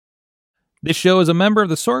This show is a member of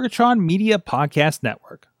the Sorgatron Media Podcast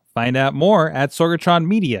Network. Find out more at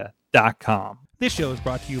sorgatronmedia.com. This show is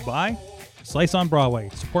brought to you by Slice on Broadway,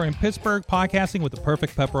 supporting Pittsburgh podcasting with the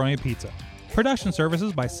perfect pepperoni pizza. Production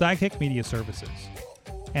services by Sidekick Media Services.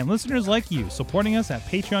 And listeners like you, supporting us at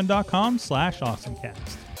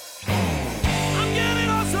patreon.com/awesomecast. I'm getting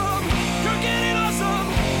awesome, you're getting awesome,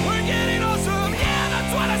 we're getting awesome, yeah,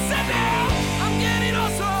 that's what I said now. I'm getting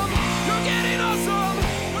awesome, you're getting awesome.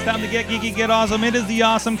 It's time to get geeky, get awesome. It is the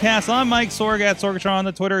Awesome Cast. I'm Mike Sorg at Sorgatron on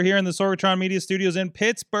the Twitter here in the Sorgatron Media Studios in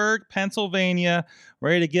Pittsburgh, Pennsylvania.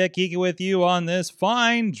 Ready to get geeky with you on this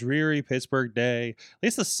fine, dreary Pittsburgh day. At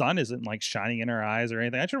least the sun isn't like shining in our eyes or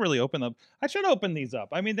anything. I should really open these up.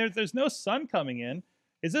 I mean, there's no sun coming in.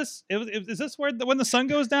 Is this where when the sun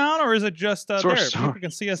goes down, or is it just there? People can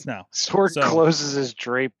see us now. Sorg closes his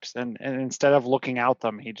drapes, and instead of looking out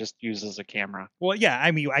them, he just uses a camera. Well, yeah, I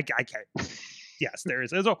mean, I can't. Yes, there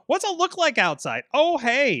is. What's it look like outside? Oh,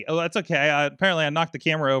 hey. Oh, that's okay. Apparently, I knocked the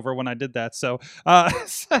camera over when I did that. So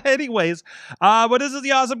anyways, but this is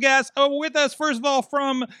the Awesome Cast. With us, first of all,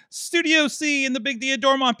 from Studio C in the Big D of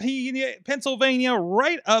Dormont, Pennsylvania,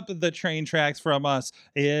 right up the train tracks from us,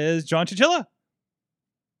 is John Chichilla.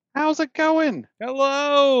 How's it going?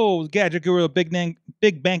 Hello, Gadget Guru of Big Bank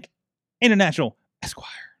International Esquire.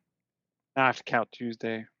 Now I have to count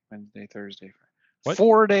Tuesday, Wednesday, Thursday. What?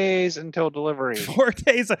 4 days until delivery. 4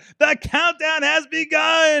 days. The countdown has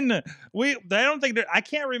begun. I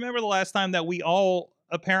can't remember the last time that we all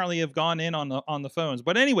apparently have gone in on the phones.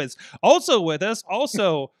 But anyways, also with us,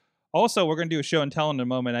 also we're going to do a show and tell in a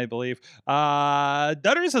moment, I believe.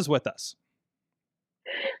 Dutters is with us.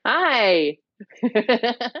 Hi.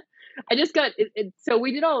 I just got it. So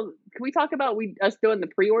we did all. Can we talk about us doing the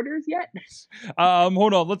pre-orders yet?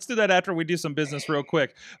 Hold on. Let's do that after we do some business real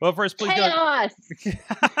quick. Well, first, please Chaos.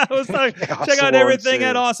 Check out everything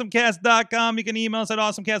at awesomecast.com. You can email us at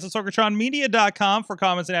awesomecast@sorgatronmedia.com for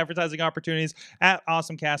comments and advertising opportunities, at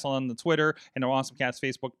awesomecast on the Twitter and our Awesomecast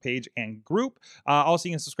Facebook page and group. Also,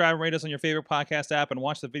 you can subscribe and rate us on your favorite podcast app and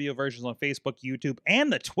watch the video versions on Facebook, YouTube,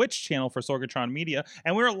 and the Twitch channel for Sorgatron Media.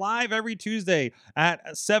 And we're live every Tuesday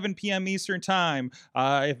at 7 p.m. Eastern Time.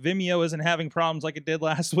 If Vimeo isn't having problems like it did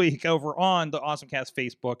last week, over on the Awesomecast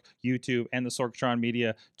Facebook, YouTube, and the Sorgatron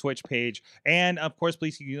Media Twitch page. And of course,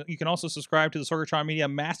 please, you can also subscribe to the Sorgatron Media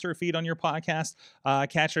master feed on your podcast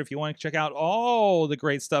catcher if you want to check out all the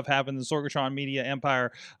great stuff happening in the Sorgatron Media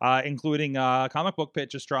empire, including Comic Book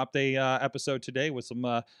Pit just dropped a episode today with some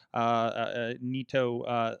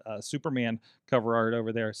Nito Superman cover art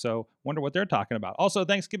over there. So wonder what they're talking about. Also,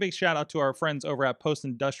 thanks, give a big shout out to our friends over at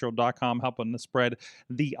postindustrial.com helping to spread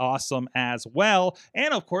the awesome as well.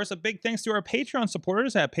 And of course, a big thanks to our Patreon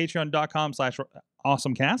supporters at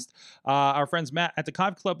patreon.com/awesomecast. Our friends Matt at the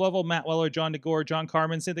Coffee Club level, Matt Weller, John DeGore, John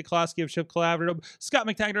Carmen, Cynthia Klosky of Ship Collaborative, Scott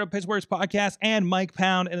McTaggart of Pittsburgh's Podcast, and Mike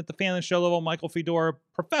Pound. And at the Fan of the Show level, Michael Fedora,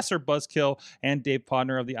 Professor Buzzkill, and Dave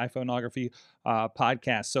Podner of the iPhoneography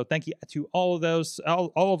podcast. So thank you to all of those,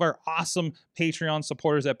 all of our awesome Patreon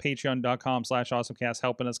supporters at patreon.com/awesomecast,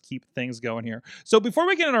 helping us keep things going here. So before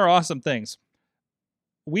we get into our awesome things,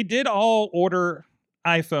 we did all order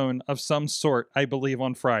iPhone of some sort, I believe,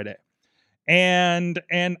 on Friday. And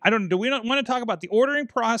I don't know, do we not want to talk about the ordering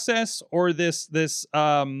process or this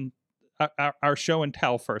our show and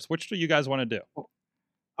tell first? Which do you guys want to do?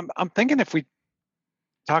 I'm thinking if we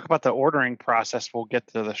talk about the ordering process, we'll get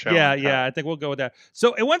to the show. Yeah, I think we'll go with that.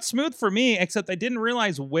 So it went smooth for me, except I didn't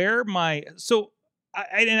realize where I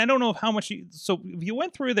don't know how much so if you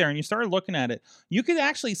went through there and you started looking at it, you could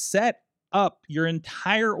actually set up your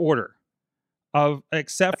entire order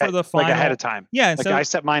except for the final, like ahead of time. Yeah, like I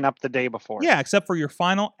set mine up the day before. Yeah, except for your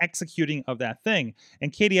final executing of that thing.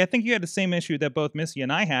 And Katie, I think you had the same issue that both Missy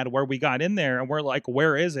and I had, where we got in there and we're like,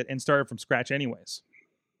 where is it? And started from scratch anyways.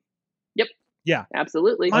 Yep. Yeah.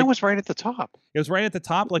 Absolutely. Mine was right at the top. It was right at the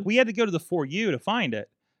top. Like we had to go to the For You to find it.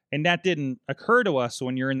 And that didn't occur to us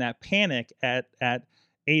when you're in that panic at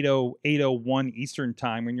 8:01 Eastern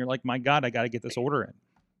time when you're like, my God, I got to get this order in.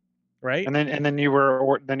 Right? And then you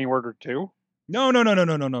ordered two?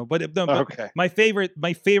 No. But okay. My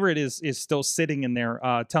favorite is still sitting in there,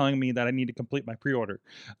 telling me that I need to complete my pre-order.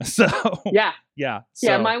 So yeah.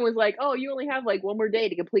 So, mine was like, oh, you only have like one more day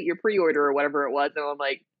to complete your pre-order or whatever it was, and I'm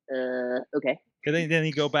like, okay. And then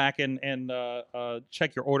you go back and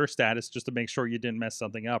check your order status just to make sure you didn't mess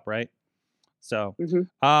something up, right? So,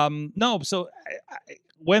 no. So I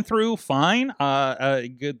went through fine.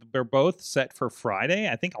 Good. They're both set for Friday.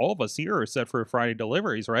 I think all of us here are set for Friday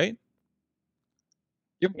deliveries, right?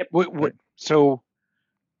 Yep. So,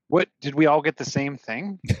 what did we all get the same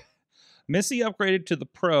thing? Missy upgraded to the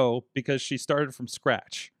Pro because she started from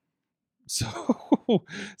scratch.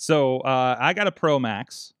 So I got a Pro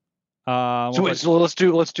Max. So let's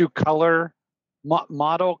do color,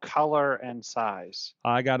 model, color, and size.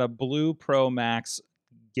 I got a blue Pro Max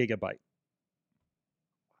gigabyte.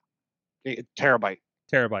 Terabyte.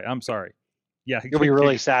 Terabyte. I'm sorry. Yeah, You'll be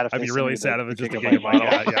really sad if I'd they be send really you sad the if it's just a gigabyte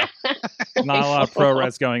gigabyte. model. Yeah. Not a lot of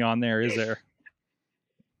ProRes going on there, is there?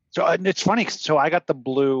 So it's funny. So I got the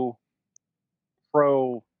blue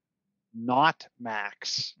Pro, not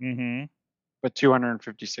Max, Mm-hmm. but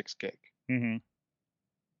 256 gig. Mm-hmm.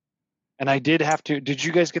 And I did have to. Did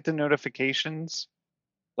you guys get the notifications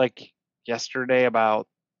like yesterday about,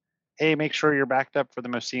 hey, make sure you're backed up for the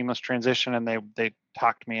most seamless transition? And they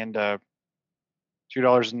talked me into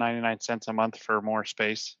 $2.99 a month for more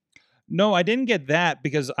space. No, I didn't get that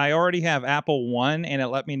because I already have Apple One, and it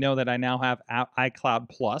let me know that I now have iCloud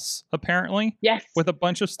Plus, apparently, Yes. with a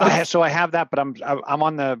bunch of stuff. So I have that, but I'm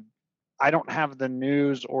on the. I don't have the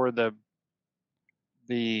news or the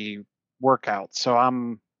workout, so I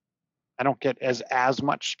don't get as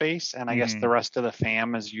much space, and I guess the rest of the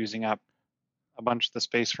fam is using up a bunch of the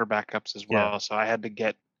space for backups as well. Yeah. So I had to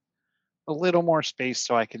get a little more space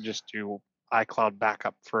so I could just do iCloud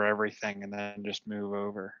backup for everything and then just move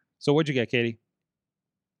over. So what'd you get, Katie?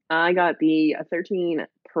 I got the 13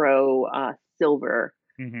 Pro Silver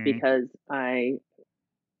Mm-hmm. because I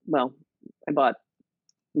bought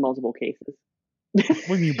multiple cases. What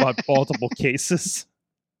do you mean you bought multiple cases?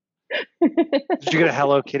 Did you get a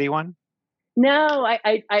Hello Kitty one? No,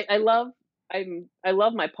 I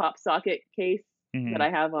love my pop socket case Mhm. that I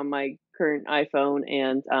have on my current iPhone,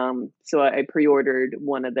 and so I pre-ordered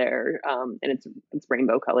one of their and it's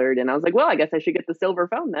rainbow colored, and I was like, well, I guess I should get the silver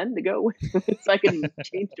phone then to go with so I can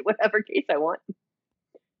change to whatever case I want.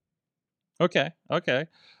 Okay.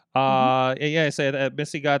 Yeah, I say that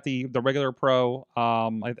Missy got the regular Pro.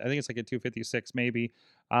 I think it's like a 256 maybe.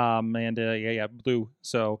 And yeah, blue.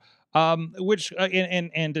 So which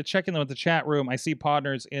and to check in with the chat room, I see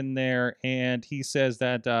Podner's in there, and he says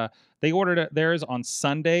that they ordered theirs on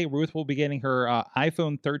Sunday. Ruth will be getting her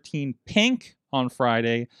iPhone 13 pink on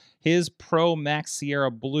Friday. His Pro Max Sierra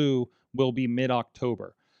Blue will be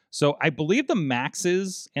mid-October. So I believe the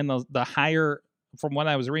Maxes and the higher, from what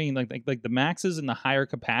I was reading, like the Maxes and the higher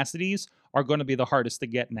capacities are going to be the hardest to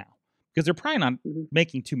get now, because they're probably not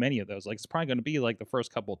making too many of those. Like it's probably going to be like the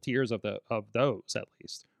first couple of tiers of those at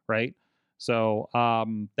least, right? So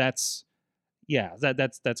that's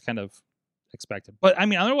kind of expected. But I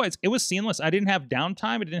mean, otherwise it was seamless. I didn't have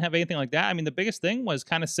downtime. I didn't have anything like that. I mean, the biggest thing was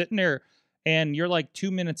kind of sitting there, and you're like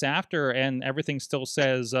 2 minutes after, and everything still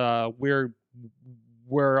says we're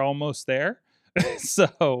almost there.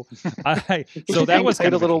 So that was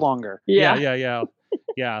kind of a little longer.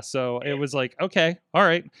 Yeah. So it was like, okay, all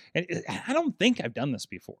right. And I don't think I've done this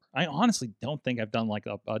before. I honestly don't think I've done like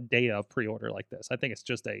a day of pre-order like this. I think it's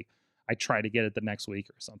just I try to get it the next week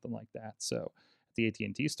or something like that. So at the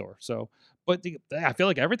AT&T store. So, but I feel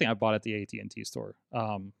like everything I bought at the AT&T store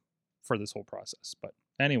for this whole process. But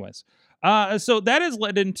anyways, so that has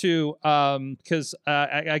led into because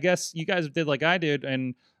I guess you guys did like I did,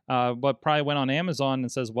 and but probably went on Amazon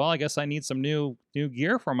and says, well, I guess I need some new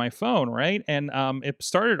gear for my phone, right? And it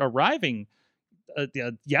started arriving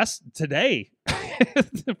today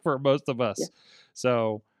for most of us. Yeah.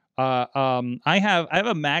 So I have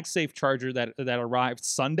a MagSafe charger that arrived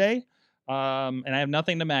Sunday, and I have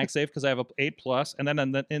nothing to MagSafe because I have a 8 Plus, and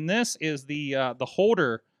then in this is the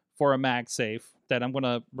holder for a MagSafe that I'm going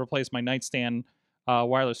to replace my nightstand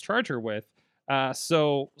wireless charger with.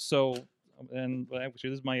 And actually,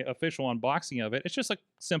 this is my official unboxing of it. It's just a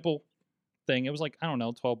simple thing. It was like, I don't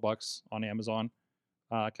know, $12 on Amazon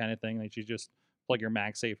kind of thing that you just plug your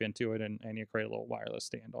MagSafe into it and you create a little wireless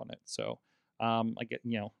stand on it. So I get,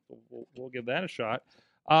 we'll give that a shot.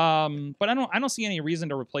 But I don't see any reason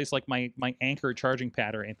to replace like my Anchor charging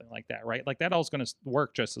pad or anything like that, right? Like that all's going to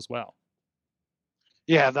work just as well.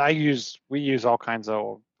 Yeah, we use all kinds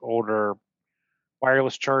of older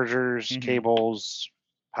wireless chargers, cables,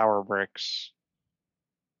 power bricks,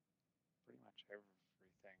 pretty much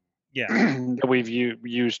everything. Yeah, that we've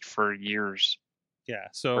used for years. Yeah,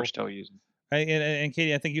 so we're still using. And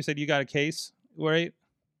Katie, I think you said you got a case, right?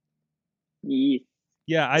 Yes.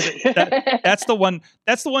 Yeah, that's the one.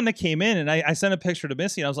 That's the one that came in, and I sent a picture to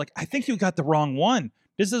Missy, and I was like, I think you got the wrong one.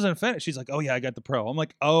 This doesn't fit. She's like, oh yeah, I got the Pro. I'm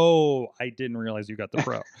like, oh, I didn't realize you got the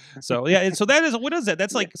Pro. So yeah, so that is, what is it?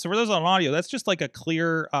 That's like, so for those on audio, that's just like a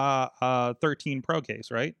clear 13 Pro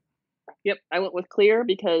case, right? Yep, I went with clear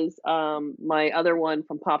because my other one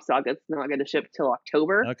from PopSocket's not going to ship till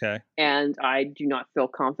October, Okay. and I do not feel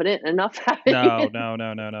confident enough having No, it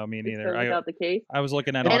no, me this neither. phone without the case. I was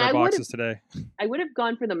looking at And Otter I would've boxes today. I would have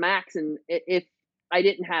gone for the Max, and if I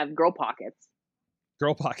didn't have girl pockets.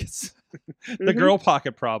 Girl pockets. The Mhm. girl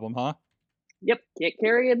pocket problem, huh? Yep, can't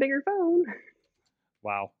carry a bigger phone.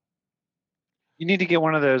 Wow. You need to get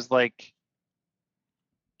one of those like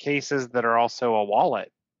cases that are also a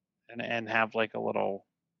wallet and have like a little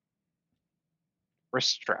wrist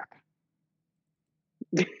strap.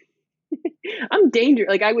 I'm dangerous.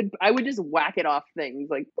 Like I would just whack it off things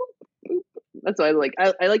like boop, boop. That's what I like.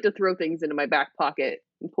 I like to throw things into my back pocket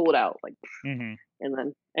and pull it out like, Mm-hmm. and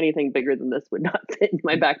then anything bigger than this would not fit in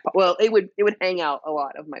my back pocket. Well, it would hang out a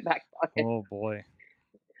lot of my back pocket. Oh boy.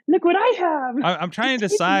 Look what I have. I'm trying to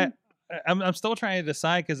It's hidden. decide. I'm still trying to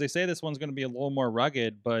decide because they say this one's going to be a little more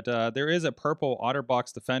rugged, but there is a purple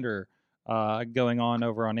OtterBox Defender going on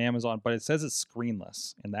over on Amazon, but it says it's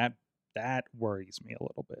screenless, and that worries me a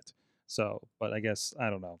little bit. So, but I guess I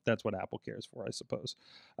don't know. That's what Apple cares for, I suppose.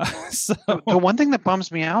 So The one thing that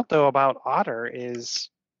bums me out though about Otter is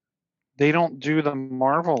they don't do the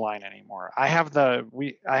Marvel line anymore. I have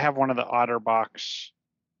one of the OtterBox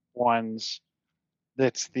ones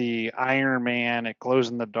that's the Iron Man. It glows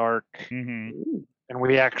in the dark, mhm. Ooh. and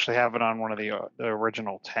we actually have it on one of the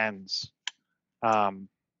original 10s.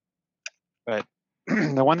 But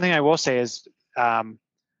the one thing I will say is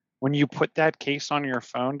when you put that case on your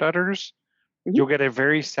phone, Dutters, Mhm. you'll get a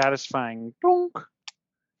very satisfying donk,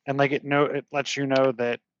 and like it lets you know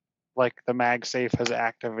that like the MagSafe has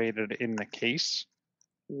activated in the case.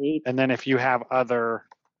 Neat. And then if you have other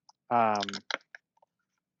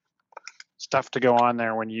stuff to go on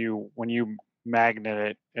there when you magnet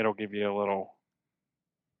it, it'll give you a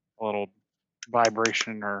little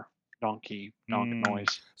vibration or donk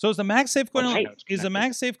noise. So is the MagSafe going Let you to know it's is the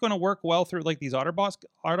connected. MagSafe going to work well through like these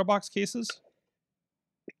OtterBox cases?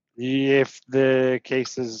 If the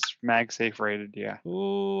case is MagSafe rated, yeah.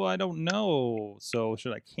 Oh, I don't know. So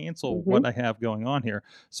should I cancel what I have going on here?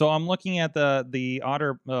 So I'm looking at the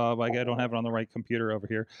Otter. Like I don't have it on the right computer over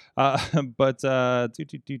here. But I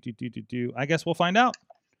guess we'll find out.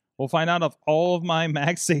 We'll find out if all of my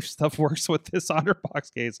MagSafe stuff works with this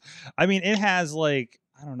OtterBox case. I mean, it has like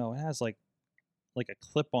I don't know. It has like a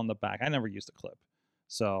clip on the back. I never used a clip,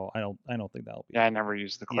 so I don't think that'll be. Yeah, I never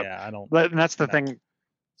used the clip. Yeah, I don't. But that's the no. thing.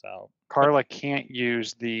 So Carla can't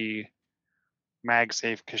use the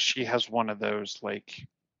MagSafe because she has one of those like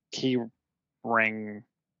key ring,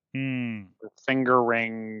 finger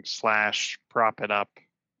ring / prop it up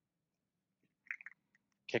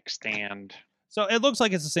kickstand. So it looks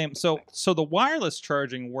like it's the same. So the wireless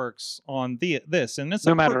charging works on this, and it's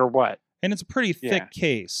No matter what. and it's a pretty thick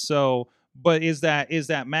case. So, but is that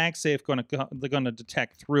MagSafe going to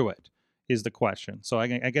detect through it? Is the question. So I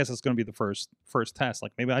guess it's going to be the first test.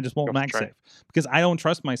 Like maybe I just won't MagSafe because I don't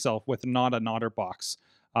trust myself with not an OtterBox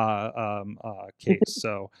case.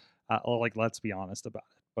 So like let's be honest about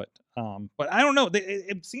it. But I don't know.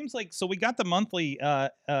 It seems like so we got the monthly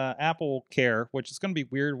Apple Care, which is going to be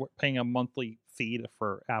weird. We're paying a monthly fee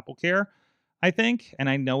for Apple Care, I think, and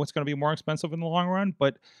I know it's going to be more expensive in the long run.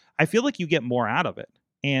 But I feel like you get more out of it.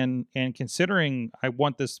 And considering I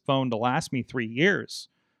want this phone to last me 3 years.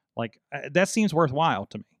 Like that seems worthwhile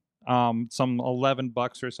to me. Some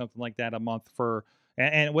 $11 or something like that a month for,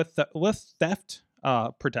 and with theft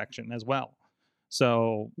protection as well.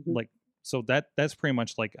 So like, so that's pretty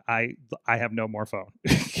much like I have no more phone.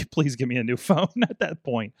 Please give me a new phone at that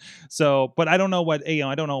point. So, but I don't know what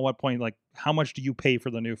I don't know what point. Like, how much do you pay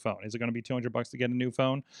for the new phone? Is it going to be $200 to get a new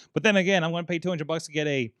phone? But then again, I'm going to pay $200 to get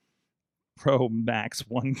a Pro Max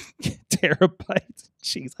 1 terabyte.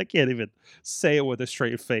 Jeez, I can't even say it with a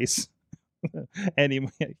straight face. Anyway,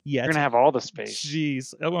 You're gonna have all the space.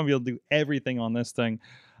 Jeez, I'm gonna be able to do everything on this thing.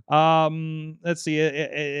 Let's see.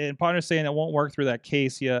 And Potter's saying it won't work through that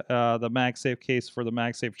case yet. The MagSafe case for the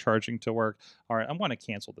MagSafe charging to work. All right, I'm going to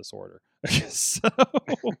cancel this order. So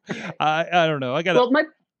I don't know. I got well,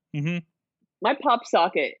 my pop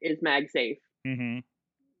socket is MagSafe.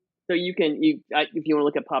 So you can if you want to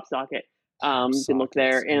look at pop socket. You can look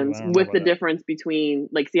there, and with the difference between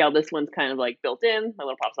like, see how this one's kind of like built in, my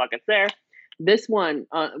little pop socket's there. This one,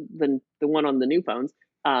 the one on the new phones,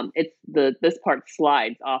 it's this part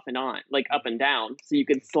slides off and on, like up and down, so you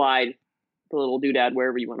could slide the little doodad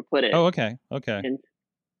wherever you want to put it. Oh, okay. And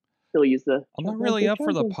still use the. I'm not really up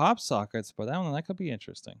for the pop sockets, but that could be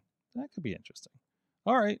interesting.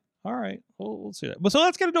 All right. All right, we'll see that. But so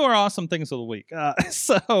let's get into our awesome things of the week.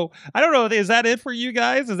 So I don't know, is that it for you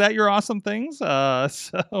guys? Is that your awesome things? There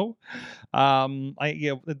is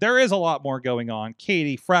a lot more going on.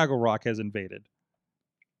 Katie, Fraggle Rock has invaded.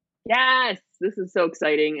 Yes, this is so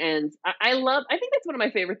exciting, and I think that's one of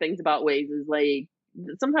my favorite things about Waze is like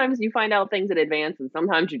sometimes you find out things in advance, and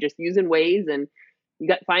sometimes you're just using Waze and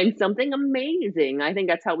you find something amazing. I think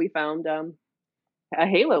that's how we found a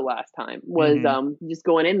Halo last time was just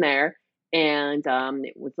going in there, and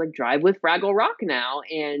it was like Drive with Fraggle Rock now,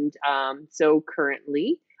 and so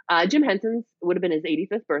currently Jim Henson's would have been his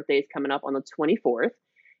 85th birthday is coming up on the 24th.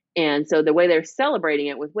 And so the way they're celebrating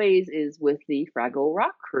it with Waze is with the Fraggle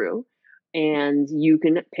Rock crew. And you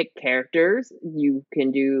can pick characters. You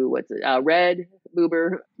can do Red,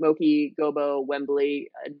 Boober, Moki, Gobo,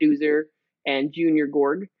 Wembley, Doozer, and Junior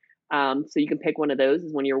Gorg. So you can pick one of those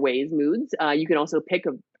as one of your Waze moods. You can also pick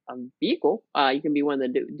a vehicle. You can be one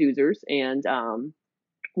of the Doozers, and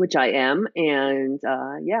which I am. And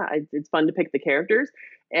it's fun to pick the characters.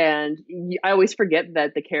 And I always forget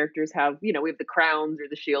that the characters have, we have the crowns or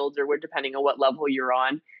the shields or depending on what level you're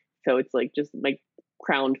on. So it's like just my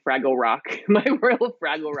crowned Fraggle Rock, my royal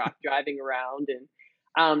Fraggle Rock driving around.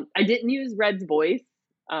 And I didn't use Red's voice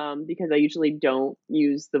because I usually don't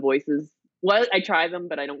use the voices. Well, I try them,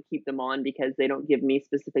 but I don't keep them on because they don't give me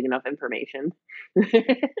specific enough information. They're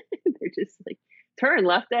just like, turn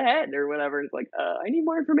left ahead or whatever. It's like, I need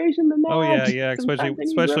more information than that. Oh yeah,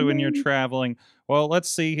 especially when you're traveling. Well, let's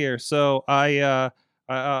see here. So I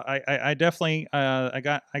definitely I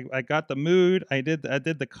got the mood. I did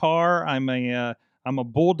the car. I'm a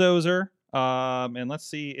bulldozer. And let's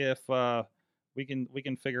see if we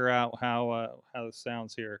can figure out how this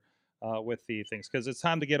sounds here with the things, because it's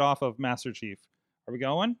time to get off of Master Chief. Are we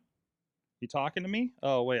going? You talking to me?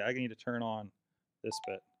 Oh wait, I need to turn on this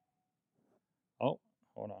bit. Oh,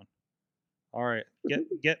 hold on. All right,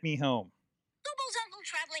 get me home. Lubo's Uncle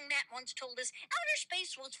Traveling Matt once told us outer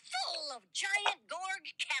space was full of giant Gorg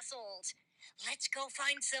castles. Let's go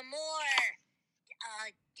find some more.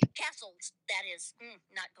 Castles, that is.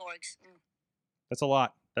 Not Gorgs. That's a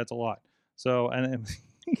lot. So, and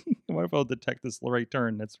what if I'll detect this right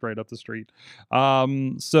turn that's right up the street?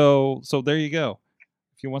 So there you go.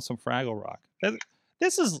 If you want some Fraggle Rock.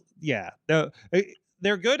 This is,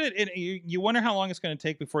 they're good at it. You wonder how long it's going to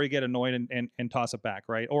take before you get annoyed and toss it back,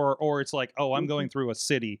 right? Or it's like, oh, I'm going through a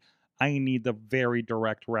city. I need the very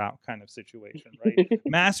direct route kind of situation, right?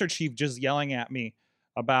 Master Chief just yelling at me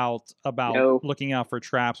about looking out for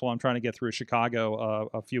traps while I'm trying to get through Chicago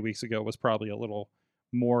a few weeks ago was probably a little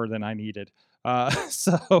more than I needed. Or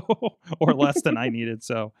less than I needed.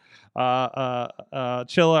 So,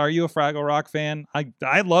 Chilla, are you a Fraggle Rock fan?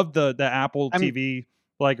 I love the Apple TV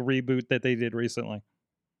like reboot that they did recently.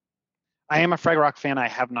 I am a Fraggle Rock fan. I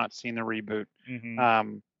have not seen the reboot.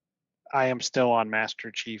 I am still on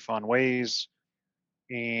Master Chief on Waze,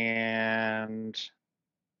 and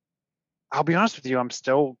I'll be honest with you, I'm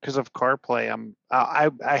still, because of CarPlay,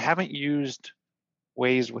 I haven't used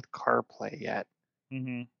Waze with CarPlay yet.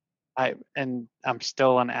 I'm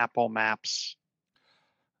still on Apple Maps.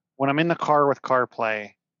 When I'm in the car with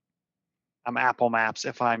CarPlay, I'm Apple Maps.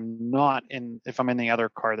 If I'm in the other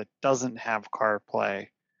car that doesn't have CarPlay,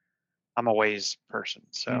 I'm a Waze person.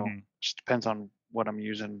 So it just depends on what I'm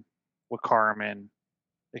using, what car I'm in,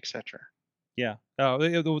 etc. Yeah.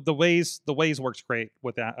 The Waze works great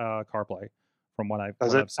with that CarPlay from what I've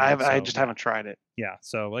seen. I just haven't tried it. Yeah.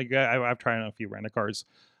 So like I've tried on a few rent-a-cars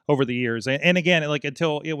over the years. And again, like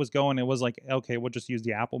until it was going, it was like, okay, we'll just use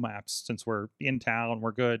the Apple Maps since we're in town,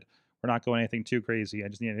 we're good. We're not going anything too crazy. I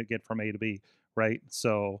just need to get from A to B, right?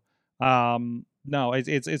 So no,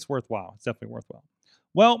 it's worthwhile. It's definitely worthwhile.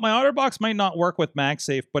 Well, my OtterBox might not work with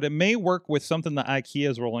MagSafe, but it may work with something that IKEA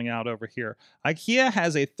is rolling out over here. IKEA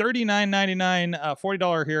has a $39.99,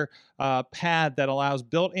 $40 here pad that allows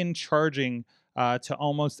built-in charging to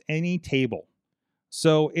almost any table.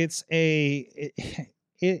 So it's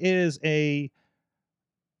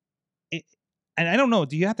and I don't know,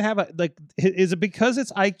 do you have to have is it because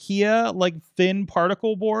it's IKEA like thin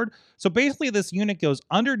particle board? So basically this unit goes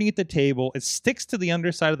underneath the table, it sticks to the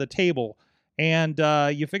underside of the table, and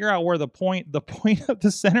you figure out where the point of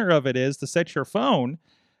the center of it is to set your phone.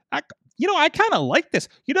 I kind of like this.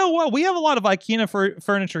 You know what? We have a lot of IKEA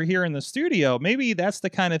furniture here in the studio. Maybe that's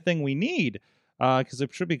the kind of thing we need because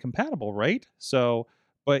it should be compatible, right? So,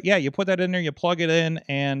 but yeah, you put that in there, you plug it in,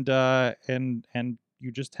 and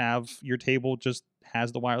you just have your table just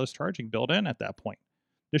has the wireless charging built in at that point.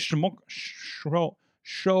 The show marque,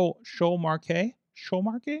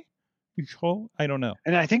 I don't know.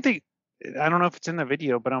 And I think I don't know if it's in the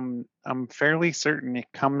video, but I'm fairly certain it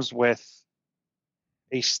comes with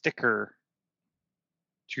a sticker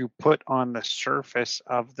to put on the surface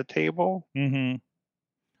of the table, Mm-hmm.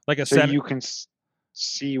 Like a so center, you can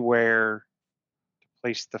see where to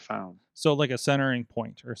place the phone. so like a centering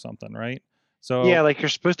point or something, right? So Yeah, like you're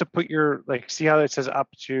supposed to put your, like, see how it says up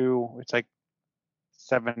to, it's like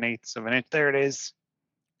 7/8 of an inch. There it is.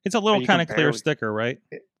 it's a little you kind can of clear barely- sticker, right?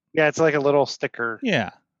 Yeah, it's like a little sticker.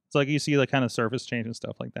 Yeah. It's like you see the kind of surface change and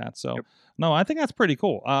stuff like that. So Yep. no, I think that's pretty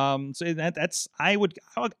cool. So that's I'd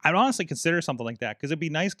honestly consider something like that, because it'd be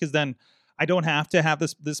nice, because then I don't have to have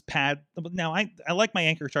this pad. Now I like my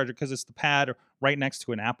Anker charger because it's the pad right next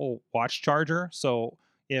to an Apple Watch charger. So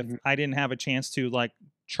if Mhm. I didn't have a chance to like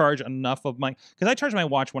charge enough of my, because I charge my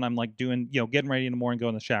watch when I'm like doing, getting ready in the morning, go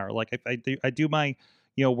in the shower. Like if I do my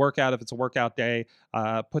workout, if it's a workout day,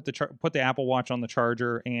 put the Apple Watch on the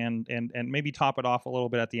charger and maybe top it off a little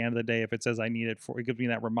bit at the end of the day if it says I need it, for it gives me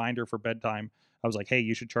that reminder for bedtime. I was like, hey,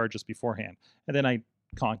 you should charge this beforehand. And then I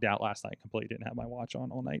conked out last night, completely didn't have my watch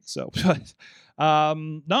on all night. So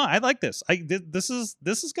no, I like this. This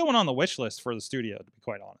is going on the wish list for the studio, to be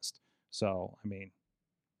quite honest. So I mean,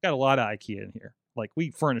 got a lot of IKEA in here. Like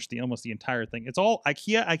we furnished almost the entire thing. It's all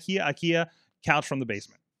IKEA, couch from the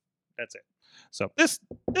basement. That's it. So this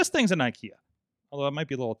thing's an IKEA, although it might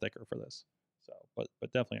be a little thicker for this. So, but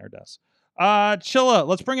definitely our desk. Chilla,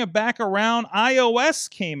 let's bring it back around. iOS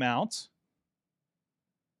came out,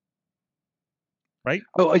 right?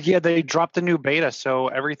 Oh yeah, they dropped the new beta, so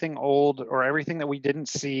everything old, or everything that we didn't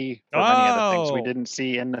see, or many other things we Oh. didn't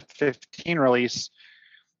see in the 15 release,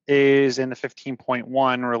 is in the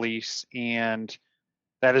 15.1 release, and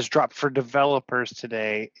that is dropped for developers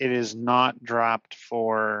today. It is not dropped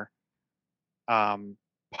for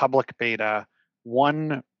public beta.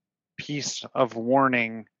 One piece of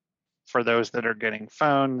warning for those that are getting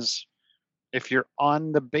phones: if you're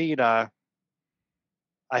on the beta,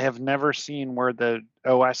 I have never seen where the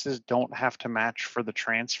OSs don't have to match for the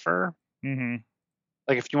transfer. Mm-hmm.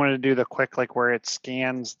 Like if you wanted to do the quick, like where it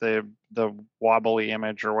scans the wobbly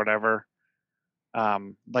image or whatever,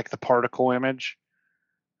 like the particle image,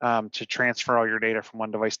 to transfer all your data from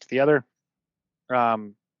one device to the other.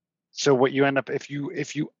 So what you end up, if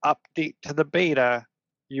you update to the beta,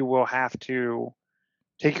 you will have to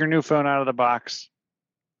take your new phone out of the box,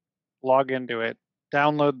 log into it,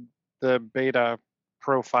 download the beta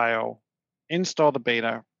profile, install the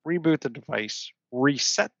beta, reboot the device,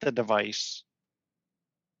 reset the device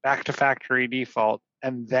back to factory default,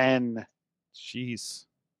 and then Jeez.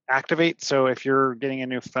 activate. So if you're getting a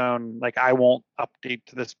new phone, like I won't update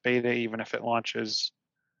to this beta even if it launches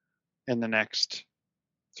in the next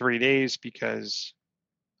 3 days, because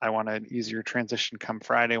I want an easier transition come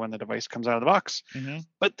Friday when the device comes out of the box. Mm-hmm.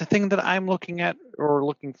 But the thing that I'm looking at or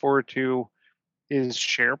looking forward to is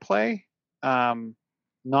SharePlay.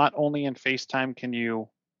 Not only in FaceTime can you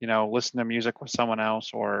listen to music with someone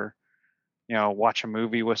else, or watch a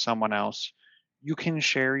movie with someone else, you can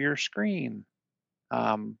share your screen.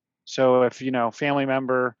 So if family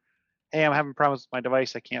member, hey, I'm having problems with my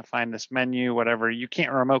device, I can't find this menu, whatever, you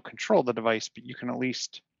can't remote control the device, but you can at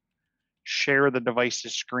least share the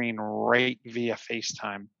device's screen right via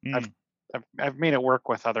FaceTime. I've made it work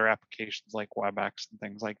with other applications like WebEx and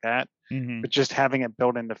things like that, Mm-hmm. but just having it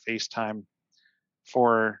built into FaceTime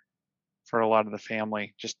for a lot of the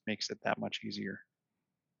family just makes it that much easier.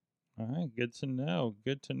 All right, good to know.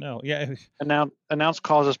 Good to know. Yeah. Announce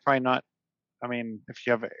calls is probably not. I mean, if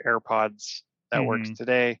you have AirPods, that works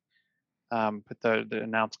today. But the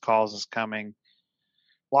announce calls is coming.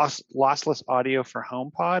 Lossless audio for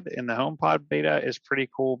HomePod, and the HomePod beta is pretty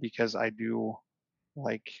cool because I do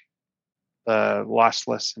like the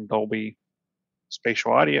lossless and Dolby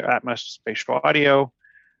spatial audio, Atmos spatial audio.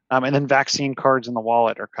 And then vaccine cards in the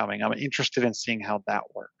wallet are coming. I'm interested in seeing how that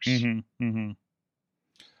works. Mm-hmm. Mm-hmm.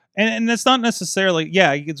 And it's not necessarily,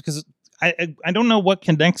 because I don't know what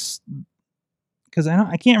connects, because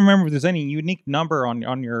I can't remember if there's any unique number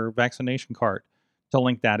on your vaccination card to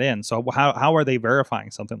link that in. So how are they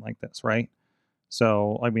verifying something like this, right?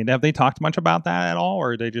 So I mean, have they talked much about that at all,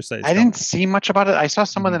 or they just say? I didn't see much about it. I saw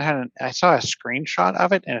someone Mm-hmm. that I saw a screenshot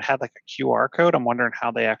of it, and it had like a QR code. I'm wondering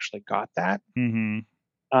how they actually got that. Mm-hmm.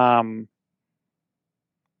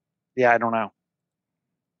 Yeah, I don't know.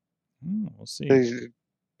 We'll see.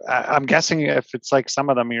 I'm guessing if it's like some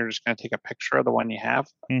of them, you're just going to take a picture of the one you have.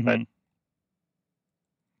 Mm-hmm. But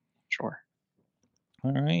sure.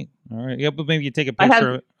 All right. Yeah, but maybe you take a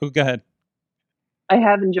picture of it. Oh, go ahead. I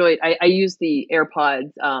have enjoyed. I use the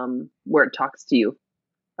AirPods where it talks to you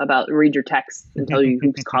about read your texts and tell you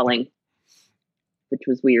who's calling. which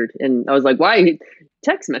was weird. And I was like, why?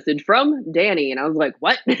 Text message from Danny. And I was like,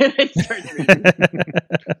 what? I started reading.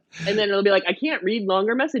 And then it'll be like, I can't read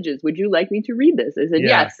longer messages. Would you like me to read this? I said,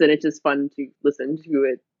 Yeah. yes. And it's just fun to listen to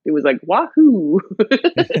it. It was like, wahoo.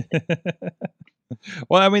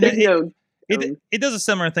 Well, I mean, There's no it does a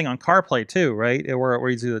similar thing on CarPlay too, right? Where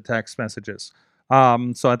you do the text messages.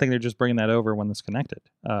 So I think they're just bringing that over when it's connected,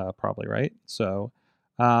 probably, right? So,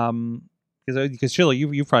 because Sheila,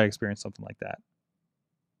 you've probably experienced something like that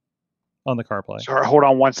on the CarPlay. Sorry, hold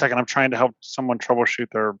on 1 second. I'm trying to help someone troubleshoot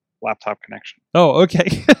their laptop connection. Oh,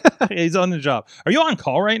 okay. He's on the job. Are you on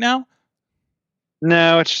call right now?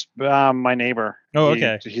 No, it's my neighbor. Oh,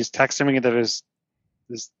 okay. He's texting me that his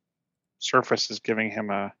Surface is giving him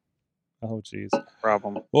a Oh, geez.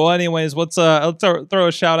 problem. Well, anyways, let's throw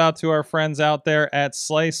a shout out to our friends out there at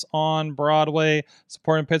Slice on Broadway,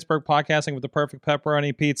 supporting Pittsburgh podcasting with the perfect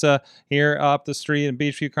pepperoni pizza here up the street in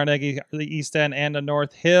Beachview, Carnegie, the East End, and the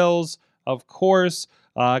North Hills, of course.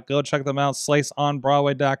 Go check them out,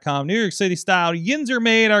 sliceonbroadway.com. New York City style, Yinzer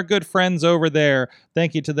made, our good friends over there.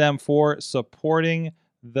 Thank you to them for supporting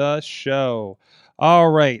the show.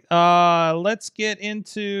 All right, let's get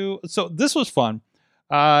into. So this was fun.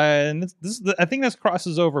 And I think this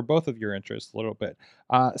crosses over both of your interests a little bit.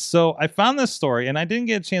 So I found this story, and I didn't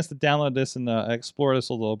get a chance to download this and explore this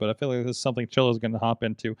a little bit. I feel like this is something Chill is going to hop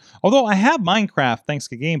into. Although I have Minecraft thanks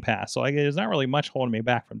to Game Pass, so there's not really much holding me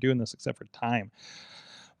back from doing this except for time.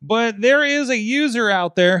 But there is a user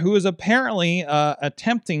out there who is apparently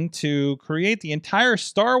attempting to create the entire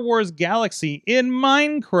Star Wars galaxy in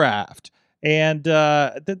Minecraft, and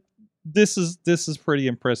this is pretty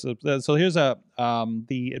impressive. So here's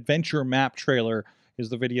the adventure map trailer is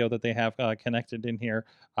the video that they have connected in here.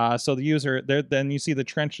 So the user there, then you see the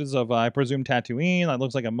trenches of I presume Tatooine. That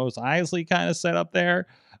looks like a Mos Eisley kind of setup there.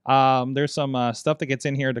 There's some stuff that gets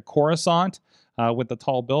in here to Coruscant with the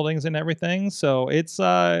tall buildings and everything. So it's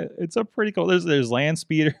a pretty cool. There's land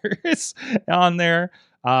speeders on there.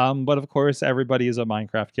 But of course everybody is a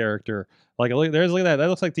Minecraft character. Look at that. That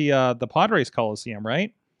looks like the Padres Coliseum,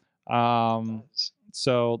 right?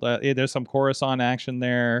 So there's some Coruscant action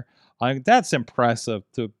there. That's impressive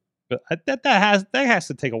that has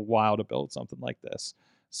to take a while to build something like this.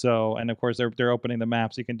 So, and of course they're opening the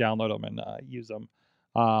maps. You can download them and use them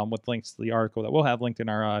with links to the article that we'll have linked in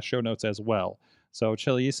our show notes as well. So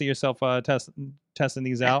Chili, you see yourself testing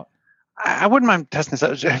these out? I wouldn't mind testing this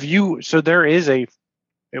out. Have you? So there is I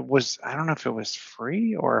don't know if it was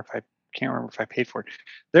free or if I can't remember if I paid for it.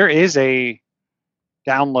 There is a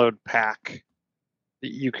download pack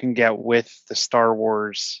that you can get with the Star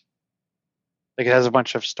Wars. Like it has a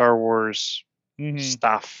bunch of Star Wars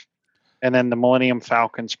stuff, and then the Millennium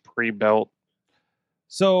Falcon's pre-built.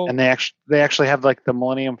 So and they actually have like the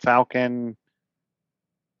Millennium Falcon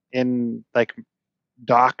in like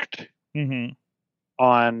docked on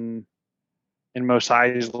in Mos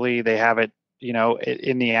Eisley. They have it,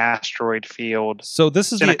 in the asteroid field. So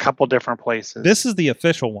this is in a couple different places. This is the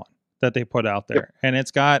official one that they put out there, and it's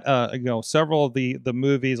got several of the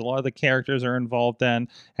movies. A lot of the characters are involved in.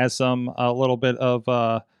 Has a little bit of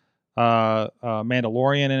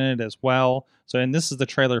Mandalorian in it as well. So, and this is the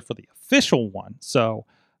trailer for the official one. So,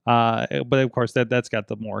 but of course that's got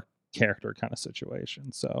the more character kind of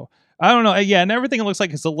situation. So I don't know. Yeah, and everything looks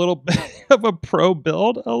like it's a little bit of a pro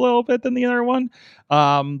build, a little bit than the other one.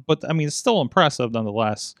 But I mean, it's still impressive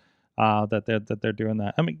nonetheless that they're doing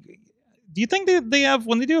that. I mean, do you think they have,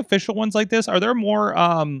 when they do official ones like this, are there more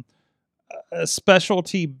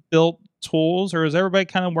specialty built tools, or is everybody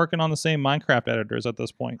kind of working on the same Minecraft editors at this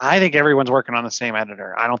point? I think everyone's working on the same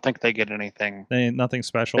editor. I don't think they get anything. Nothing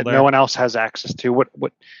special that there. No one else has access to.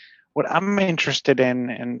 What I'm interested in,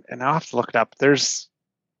 and I'll have to look it up.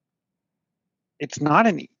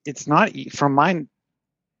 From my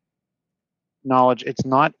knowledge, it's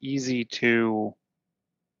not easy to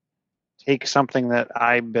take something that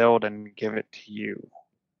I build and give it to you.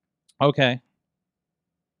 Okay.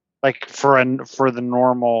 Like for the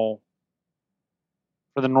normal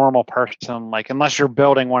person, like unless you're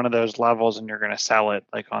building one of those levels and you're going to sell it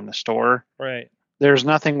like on the store. Right. There's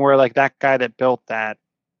nothing where like that guy that built that,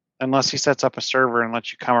 unless he sets up a server and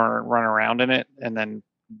lets you come and run around in it and then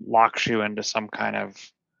locks you into some kind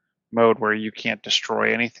of mode where you can't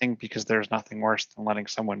destroy anything, because there's nothing worse than letting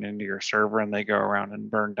someone into your server and they go around and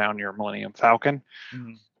burn down your Millennium Falcon.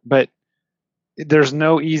 But there's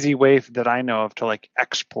no easy way that I know of to like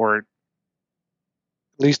export,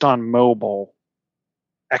 at least on mobile,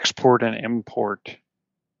 export and import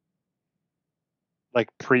like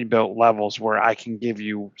pre-built levels where I can give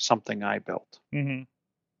you something I built.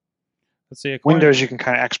 Let's see. Windows, you can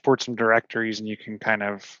kind of export some directories and you can kind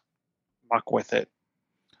of muck with it.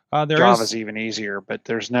 There Java's is even easier, but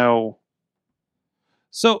there's no.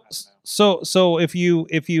 so if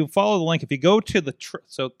you follow the link, if you go to the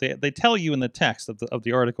so they tell you in the text of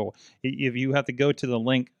the article, if you have to go to the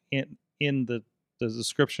link in the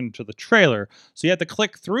description to the trailer, so you have to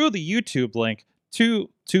click through the YouTube link to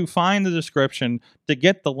find the description to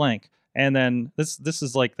get the link, and then this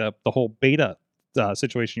is like the whole beta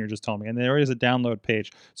situation you're just telling me, and there is a download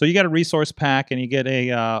page, so you get a resource pack and you get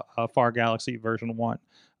a Far Galaxy version 1.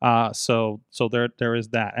 So there is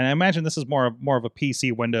that, and I imagine this is more of a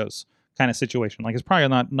PC Windows kind of situation. Like, it's probably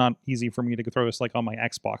not easy for me to throw this like on my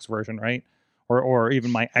Xbox version, right? Or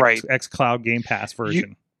even my Right. xCloud Game Pass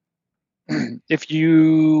version. If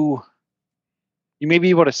you may be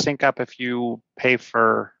able to sync up if you pay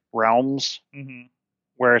for Realms, Mm-hmm.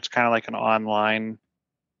 where it's kind of like an online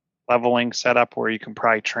leveling setup where you can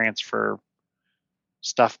probably transfer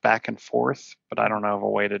stuff back and forth, but I don't know of a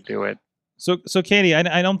way to do it. So Katie,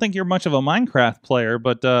 I don't think you're much of a Minecraft player,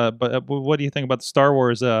 but what do you think about the Star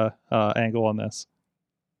Wars angle on this?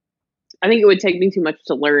 I think it would take me too much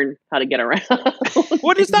to learn how to get around.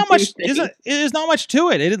 Well, there's not much. There's not much to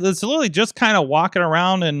it. It's literally just kind of walking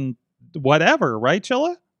around and whatever, right,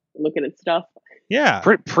 Chilla? Looking at stuff. Yeah.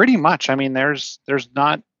 Pretty much. I mean, there's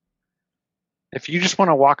not. If you just want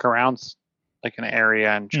to walk around like an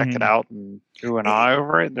area and check it out and do an eye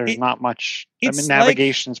over it, there's not much. I mean,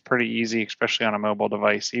 navigation's pretty easy, especially on a mobile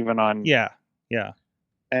device, even on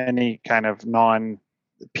any kind of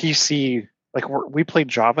non-PC. Like, we play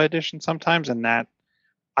Java Edition sometimes, and that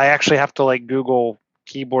I actually have to like Google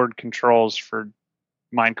keyboard controls for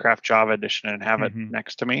Minecraft Java Edition and have it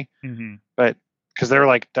next to me. Mm-hmm. But because they're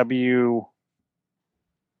like it's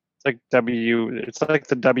like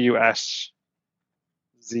the WSZ,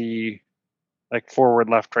 like forward,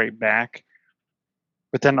 left, right, back.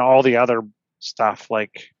 But then all the other stuff,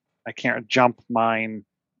 like I can't jump, mine,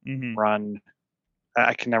 run.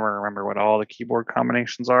 I can never remember what all the keyboard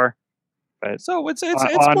combinations are. But so it's on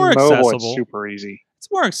more mobile, accessible. it's super easy. It's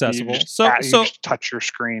more accessible. You So just touch your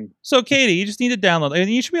screen. So Katie, you just need to download, and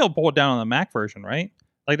you should be able to pull it down on the Mac version, right?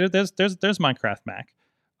 Like there's Minecraft Mac.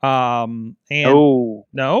 And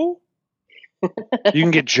no, you can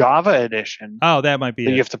get Java Edition. Oh, that might be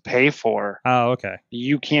that it. you have to pay for. Oh, okay.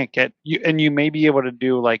 You can't get you, and you may be able to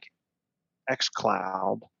do like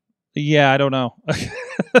xCloud. Yeah, I don't know.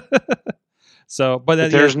 So, but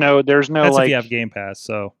there's no that's like, if you have Game Pass.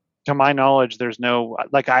 So, to my knowledge, there's no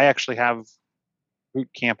like. I actually have Boot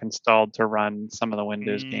Camp installed to run some of the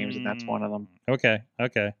Windows games, and that's one of them. Okay.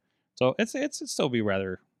 So it's still be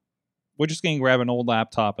rather. We're just gonna grab an old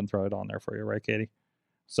laptop and throw it on there for you, right, Katie?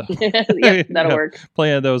 So yeah, that'll work.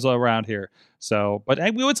 Plenty of those around here. So, but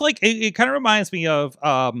it's like it kind of reminds me of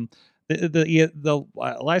the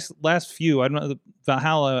last few. I don't know.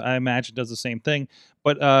 Valhalla, I imagine, does the same thing.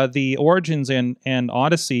 But the Origins and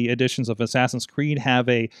Odyssey editions of Assassin's Creed have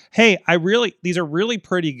these are really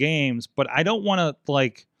pretty games, but I don't want to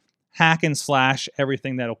like hack and slash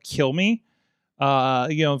everything that'll kill me.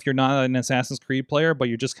 If you're not an Assassin's Creed player, but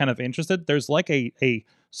you're just kind of interested, there's like a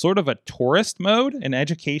sort of a tourist mode, an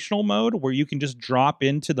educational mode, where you can just drop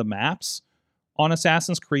into the maps on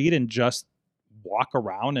Assassin's Creed and just walk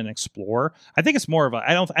around and explore. I think it's more of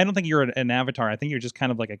I don't think you're an avatar. I think you're just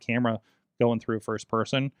kind of like a camera going through first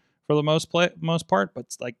person for the most part. But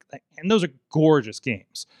it's like, and those are gorgeous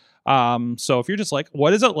games. So if you're just like,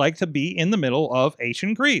 what is it like to be in the middle of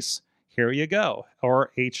ancient Greece? Here you go. Or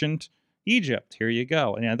ancient Egypt. Here you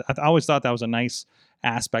go. And I always thought that was a nice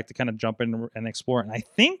aspect to kind of jump in and explore. And I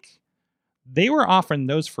think they were offering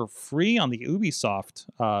those for free on the Ubisoft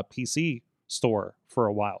PC store for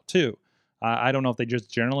a while too. I don't know if they just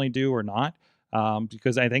generally do or not,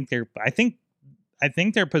 because I think they're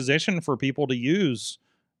positioned for people to use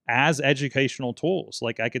as educational tools.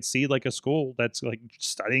 Like, I could see like a school that's like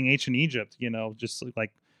studying ancient Egypt, just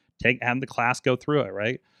like have the class go through it,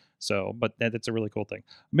 right? So, but that's a really cool thing.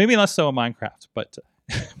 Maybe less so in Minecraft, but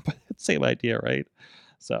same idea, right?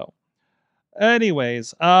 So,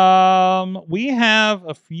 anyways, we have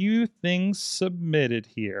a few things submitted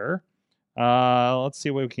here. Let's see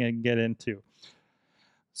what we can get into.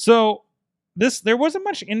 So there wasn't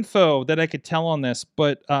much info that I could tell on this,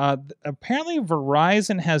 but apparently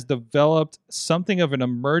Verizon has developed something of an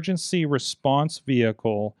emergency response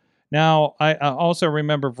vehicle. Now, I also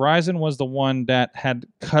remember Verizon was the one that had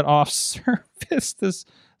cut off service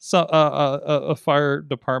a fire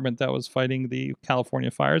department that was fighting the California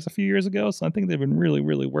fires a few years ago. So I think they've been really,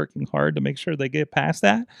 really working hard to make sure they get past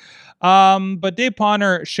that. But Dave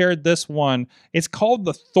Ponner shared this one. It's called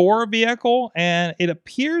the Thor vehicle, and it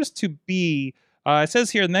appears to be It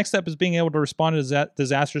says here, the next step is being able to respond to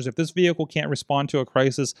disasters. If this vehicle can't respond to a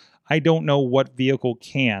crisis, I don't know what vehicle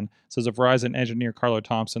can, says a Verizon engineer, Carlo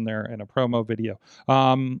Thompson, there in a promo video.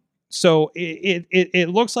 So it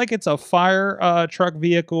looks like it's a fire truck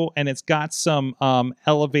vehicle, and it's got some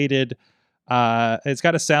elevated, it's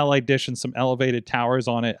got a satellite dish and some elevated towers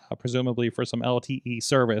on it, presumably for some LTE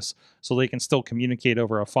service, so they can still communicate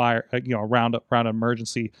over a fire, around an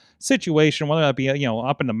emergency situation, whether that be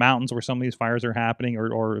up in the mountains where some of these fires are happening,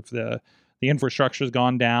 or if the infrastructure has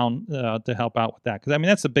gone down to help out with that. Because I mean,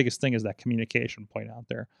 that's the biggest thing, is that communication point out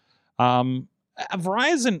there.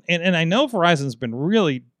 Verizon, and I know Verizon's been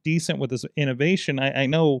really decent with this innovation. I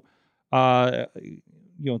know,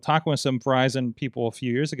 talking with some Verizon people a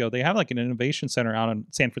few years ago, they have like an innovation center out in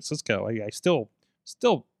San Francisco. I still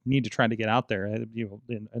need to try to get out there, and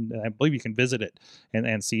I believe you can visit it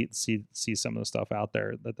and see some of the stuff out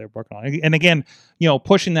there that they're working on. And again,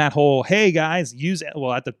 pushing that whole, hey guys, use it.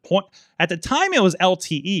 Well, at the time it was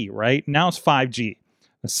LTE, right? Now it's 5G.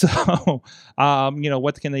 So,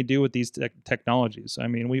 what can they do with these technologies? I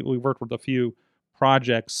mean, we worked with a few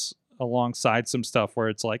projects alongside some stuff where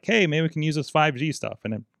it's like, hey, maybe we can use this 5G stuff,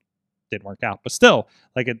 and it didn't work out. But still,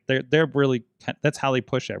 like they're really, that's how they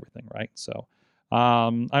push everything, right? So,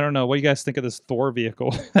 I don't know. What do you guys think of this Thor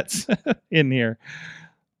vehicle that's in here?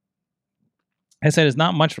 I said, there's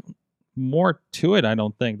not much more to it, I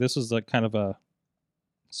don't think. This is like kind of a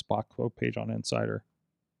spot quote page on Insider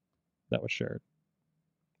that was shared.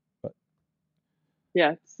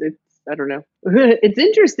 Yeah, it's I don't know. It's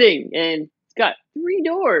interesting, and it's got 3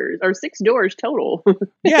 doors or 6 doors total.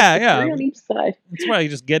 Yeah. 3 on each side. That's why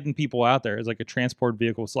just getting people out there is like a transport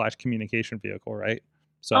vehicle / communication vehicle, right?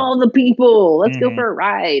 So all the people, let's go for a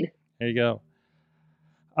ride. There you go.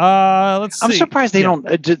 Let's see. I'm surprised they don't.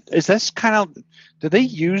 Is this kind of? Do they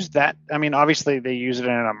use that? I mean, obviously they use it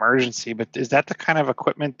in an emergency, but is that the kind of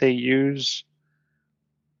equipment they use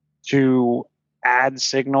to add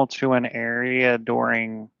signal to an area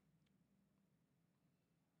during,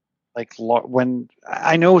 like, when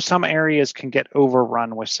I know some areas can get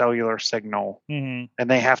overrun with cellular signal, and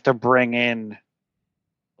they have to bring in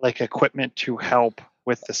like equipment to help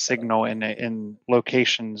with the signal in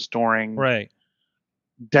locations during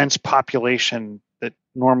dense population that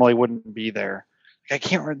normally wouldn't be there. I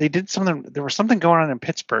can't remember. They did something. There was something going on in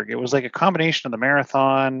Pittsburgh. It was like a combination of the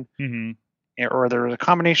marathon, or there was a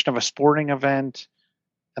combination of a sporting event,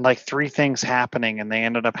 and like 3 things happening, and they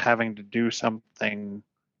ended up having to do something.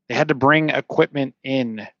 They had to bring equipment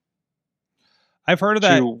in. I've heard of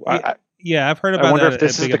that. Yeah, I've heard about that. I wonder if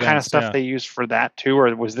this is the kind of stuff they use for that too,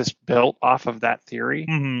 or was this built off of that theory?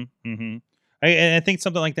 I think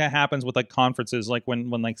something like that happens with like conferences, like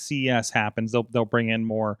when like CES happens, they'll bring in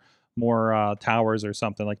more towers or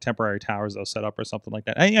something, like temporary towers they'll set up or something like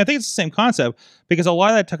that. I think it's the same concept, because a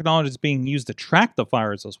lot of that technology is being used to track the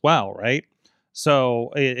fires as well, right?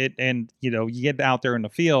 So you get out there in the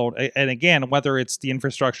field, and again, whether it's the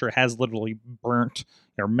infrastructure has literally burnt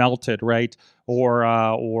or melted, right, or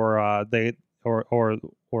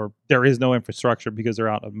there is no infrastructure because they're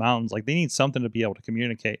out of mountains, like they need something to be able to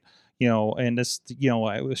communicate, and this,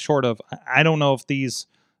 it was short of, I don't know if these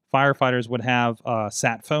firefighters would have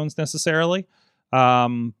sat phones necessarily,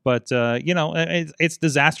 but it's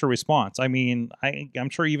disaster response. I mean, I'm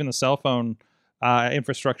sure even the cell phone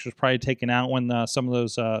infrastructure is probably taken out when some of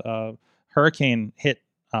those hurricane hit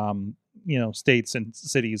states and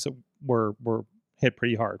cities were hit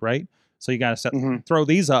pretty hard, right? So you got to throw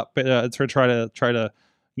these up to try to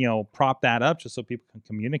prop that up, just so people can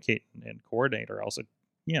communicate and coordinate, or else it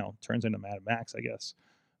turns into Mad Max, I guess.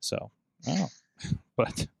 So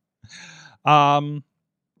but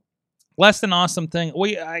less than awesome thing.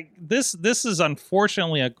 This is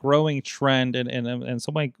unfortunately a growing trend, and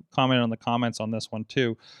somebody commented on the comments on this one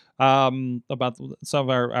too, about some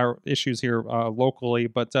of our issues here locally.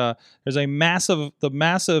 But there's the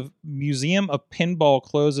massive Museum of Pinball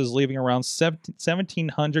closes, leaving around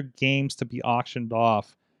 1,700 games to be auctioned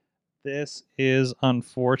off. This is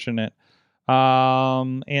unfortunate.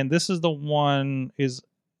 And this is the one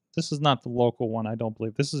this is not the local one, I don't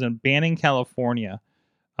believe. This is in Banning, California.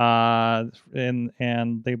 And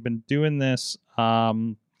they've been doing this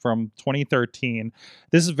from 2013.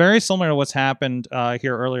 This is very similar to what's happened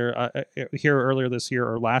here earlier this year,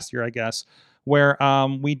 or last year, I guess, where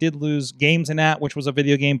we did lose Games and At, which was a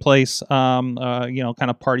video game place, kind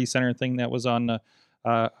of party center thing that was on the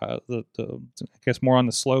I guess more on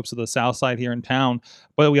the slopes of the south side here in town.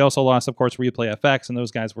 But we also lost, of course, Replay FX, and those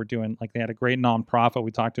guys were doing, like, they had a great nonprofit. We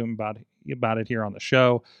talked to them about about it here on the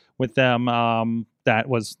show with them. That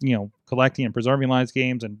was, collecting and preserving live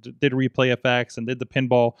games and did replay effects and did the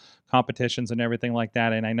pinball competitions and everything like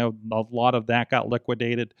that. And I know a lot of that got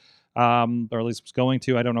liquidated, or at least was going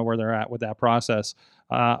to. I don't know where they're at with that process.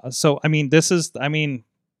 So, I mean, these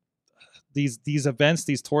events,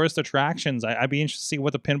 these tourist attractions, I'd be interested to see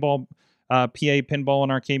what the pinball, PA Pinball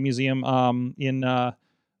and Arcade Museum in up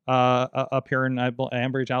here in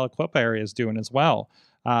Ambridge, Aliquippa area is doing as well.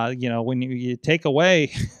 When you take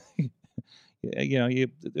away,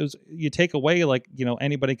 you take away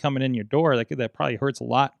anybody coming in your door, that probably hurts a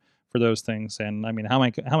lot for those things. And I mean, how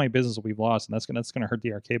many businesses we've lost, and that's gonna hurt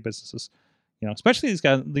the arcade businesses. Especially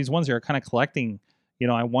these ones that are kind of collecting.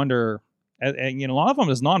 I wonder. And a lot of them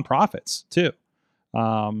is nonprofits too.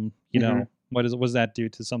 What does that do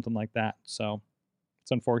to something like that? So it's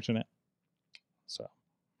unfortunate. So,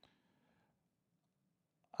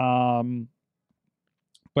 but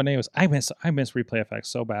anyways, I miss replay effects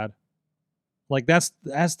so bad. Like that's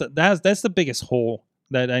the biggest hole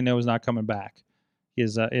that I know is not coming back.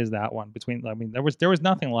 Is that one there was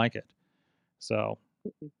nothing like it. So.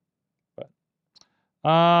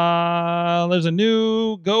 There's a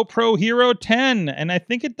new GoPro Hero 10, and I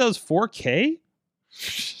think it does 4K.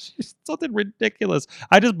 Something ridiculous.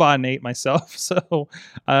 I just bought an 8 myself, so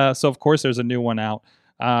of course there's a new one out.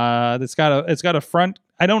 It's got a front.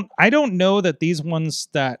 I don't know that these ones,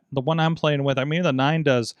 that the one I'm playing with, I mean the 9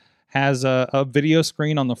 does, has a video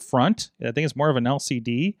screen on the front. I think it's more of an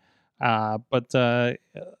LCD. But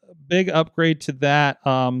big upgrade to that.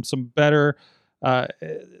 Some better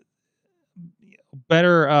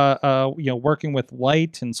working with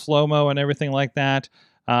light and slow-mo and everything like that.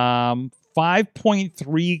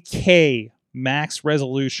 5.3K max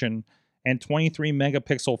resolution and 23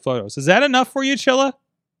 megapixel photos. Is that enough for you, Chilla?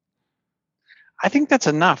 I think that's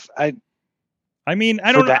enough. I mean,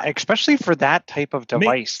 I don't know. Especially for that type of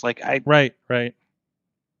device. Right.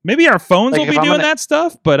 Maybe our phones will be doing that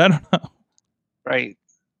stuff, but I don't know. Right.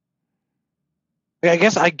 I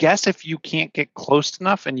guess if you can't get close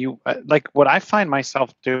enough, and you what I find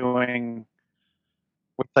myself doing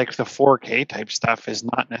with the 4K type stuff is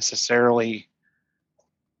not necessarily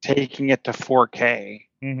taking it to 4K.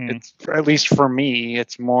 Mm-hmm. It's, at least for me,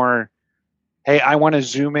 it's more, hey, I want to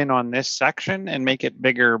zoom in on this section and make it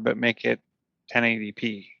bigger, but make it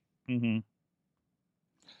 1080p. Mm-hmm.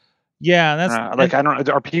 Yeah, that's I don't.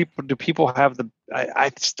 Do people have the?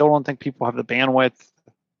 I still don't think people have the bandwidth.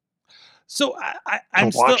 So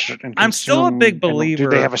I'm still a big believer. Do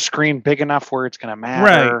they have a screen big enough where it's going to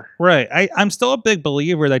matter? Right. I'm still a big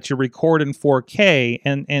believer that you record in 4K,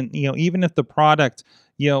 and even if the product,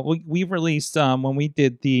 we released when we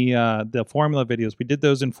did the formula videos, we did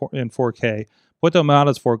those in 4K, put them out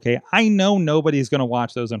as 4K. I know nobody's going to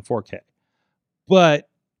watch those in 4K, but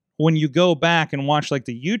when you go back and watch the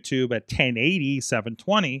YouTube at 1080,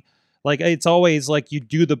 720. It's always you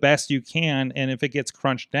do the best you can, and if it gets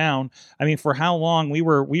crunched down, I mean, for how long we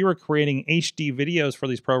were creating HD videos for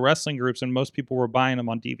these pro wrestling groups, and most people were buying them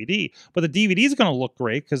on DVD. But the DVD is going to look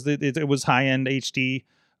great because it was high-end HD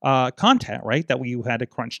content, right? That we had to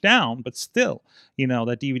crunch down, but still,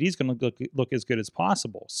 that DVD is going to look as good as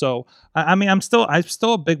possible. So, I mean, I'm still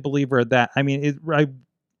a big believer of that. I mean,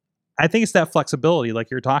 I think it's that flexibility, like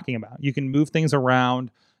you're talking about. You can move things around.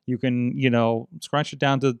 You can, scrunch it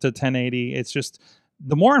down to 1080. It's just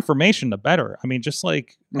the more information, the better. I mean, just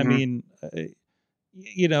mm-hmm. I mean,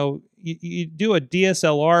 you do a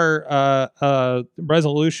DSLR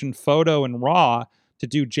resolution photo in RAW to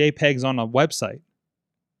do JPEGs on a website,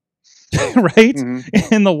 right?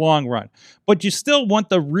 Mm-hmm. In the long run. But you still want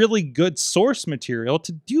the really good source material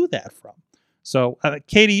to do that from. So,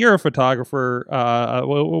 Katie, you're a photographer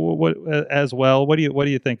as well. What do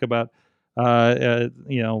you think about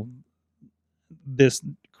this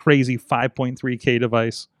crazy 5.3K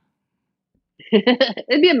device?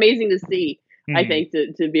 It'd be amazing to see. I think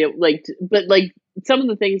to be able, but some of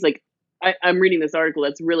the things I'm reading this article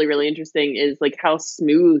that's really, really interesting is how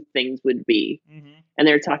smooth things would be. Mm-hmm. And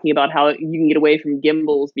they're talking about how you can get away from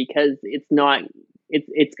gimbals because it's going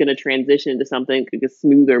to transition into something like a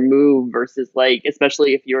smoother move versus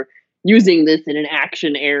especially if you're using this in an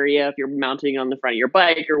action area, if you're mounting on the front of your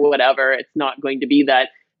bike or whatever, it's not going to be that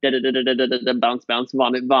bounce, bounce,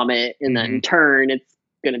 vomit, vomit, and then turn. It's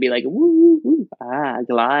going to be woo, woo,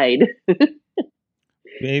 glide.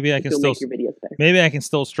 Maybe I can still make your videos better. Maybe I can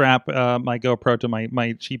still strap my GoPro to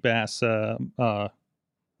my cheap ass. I've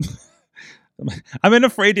been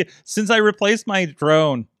afraid to, since I replaced my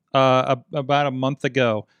drone about a month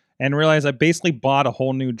ago. and realized I basically bought a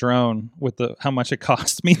whole new drone with how much it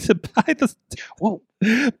cost me to buy Whoa.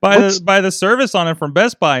 buy the service on it from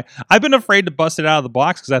Best Buy. I've been afraid to bust it out of the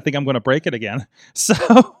box because I think I'm going to break it again. So,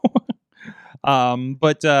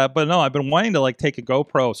 but no, I've been wanting to like take a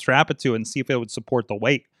GoPro, strap it to it, and see if it would support the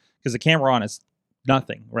weight because the camera on is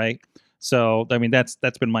nothing, right? So, I mean, that's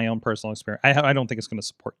been my own personal experience. I don't think it's going to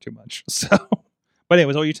support too much. So, but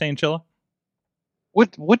anyways, what are you saying, Chilla?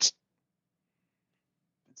 What's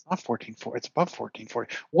it's not 1440, it's above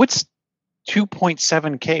 1440. What's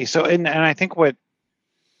 2.7K? So, and I think what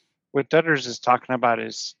Dutters is talking about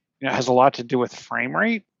is, has a lot to do with frame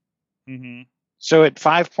rate. Mm-hmm. So at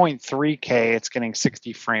 5.3K, it's getting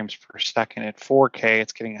 60 frames per second. At 4K,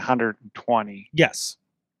 it's getting 120. Yes.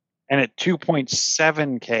 And at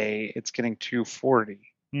 2.7K, it's getting 240.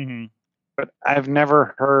 Mm-hmm. But I've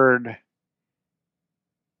never heard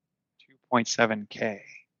 2.7K.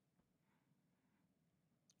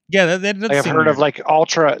 Yeah, that's like I've heard of like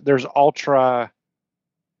ultra. There's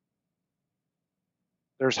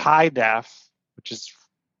high def, which is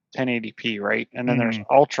 1080p, right? And then there's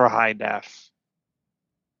ultra high def,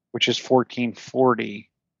 which is 1440.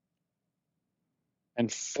 And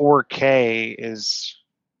 4K is,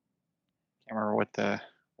 I can't remember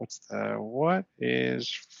what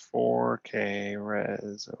is 4K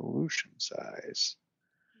resolution size?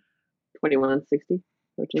 2160.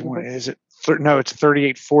 Is it? No, it's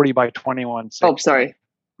 3840 by 2160. Oh, sorry.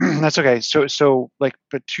 That's okay. So like,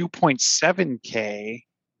 but 2.7K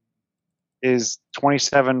is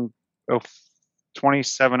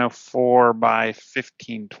 2704 by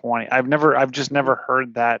 1520. I've just never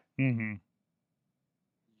heard that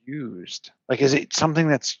used. Like, is it something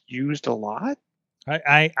that's used a lot?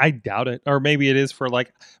 I doubt it. Or maybe it is for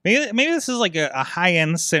like maybe this is like a high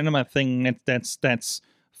end cinema thing that's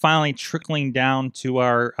finally trickling down to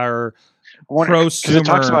our prosumer. Because it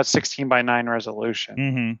talks about 16 by 9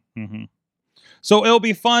 resolution. So it'll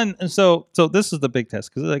be fun. And so this is the big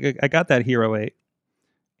test because like I got that Hero 8,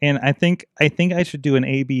 and I think I should do an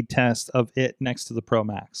A/B test of it next to the Pro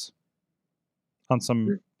Max on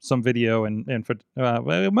some video and for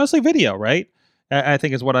mostly video, right? I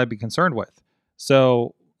think is what I'd be concerned with.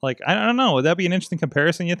 So like I don't know, would that be an interesting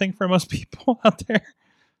comparison? You think for most people out there?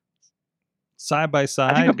 Side by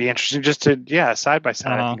side, I think it'd be interesting just to side by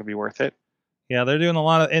side. I think it'd be worth it. Yeah, they're doing a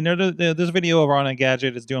lot of, and this video over on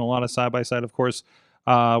Engadget is doing a lot of side by side, of course,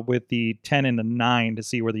 with the 10 and the 9 to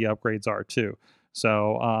see where the upgrades are too.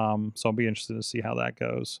 So, I'll be interested to see how that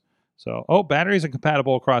goes. So, batteries are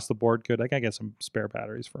compatible across the board. Good, I gotta get some spare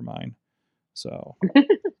batteries for mine. So,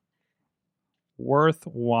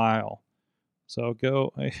 worthwhile. So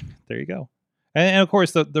go there. You go. And of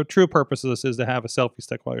course, the true purpose of this is to have a selfie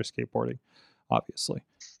stick while you're skateboarding. Obviously.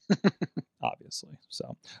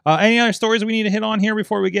 So any other stories we need to hit on here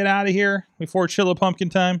before we get out of here, before Chilla Pumpkin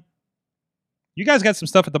time? You guys got some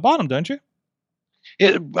stuff at the bottom, don't you?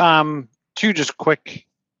 Two just quick,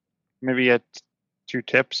 maybe 2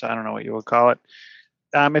 tips. I don't know what you would call it.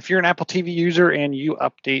 If you're an Apple TV user and you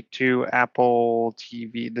update to Apple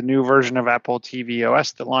TV, the new version of Apple TV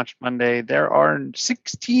OS that launched Monday, there are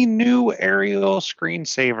 16 new aerial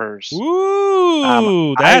screensavers.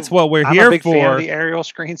 Ooh, that's what we're here I'm a big for. Fan of the aerial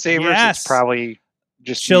screensavers. Yes. It's probably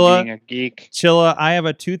just Chilla, being a geek. Chilla, I have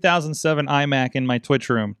a 2007 iMac in my Twitch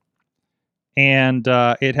room, and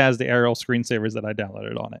it has the aerial screensavers that I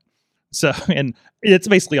downloaded on it. So, and it's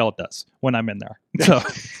basically all it does when I'm in there. So.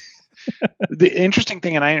 The interesting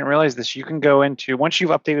thing, and I didn't realize this, you can go into, once you've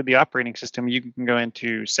updated the operating system, you can go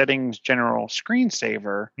into settings, general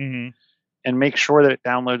screensaver, and make sure that it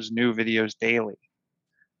downloads new videos daily.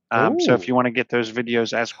 So if you want to get those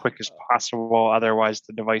videos as quick as possible, otherwise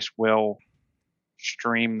the device will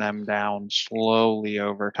stream them down slowly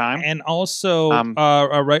over time. And also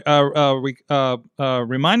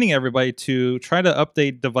reminding everybody to try to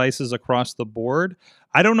update devices across the board.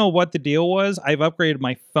 I don't know what the deal was. I've upgraded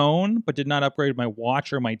my phone, but did not upgrade my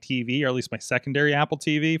watch or my TV, or at least my secondary Apple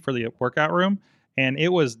TV for the workout room. And it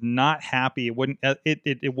was not happy. It wouldn't.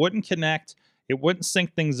 It wouldn't connect. It wouldn't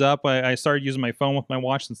sync things up. I started using my phone with my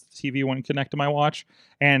watch since the TV wouldn't connect to my watch,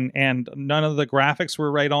 and none of the graphics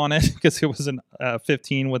were right on it because it was an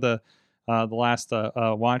 15 with the last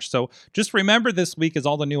watch. So just remember this week, as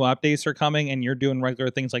all the new updates are coming and you're doing regular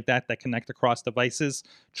things like that connect across devices,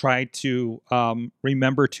 try to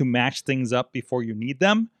remember to match things up before you need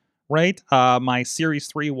them, right? My Series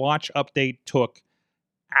 3 watch update took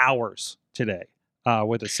hours today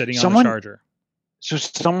with it sitting on the charger. So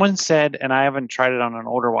someone said, and I haven't tried it on an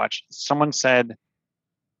older watch, someone said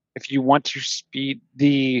if you want to speed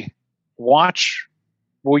the watch,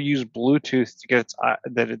 we'll use Bluetooth to get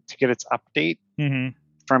its update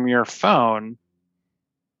from your phone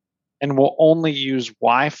and will only use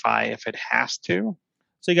Wi-Fi if it has to.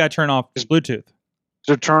 So you got to turn off Bluetooth.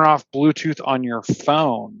 So turn off Bluetooth on your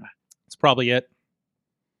phone, That's probably it.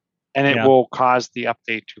 and it Yeah. will cause the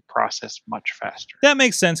update to process much faster. That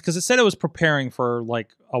makes sense because it said it was preparing for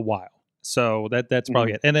like a while. So that's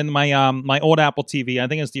probably it. And then my old Apple TV, I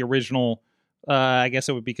think it's the original. I guess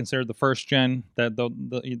it would be considered the first gen that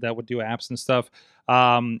that would do apps and stuff.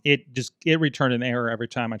 It returned an error every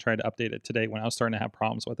time I tried to update it today when I was starting to have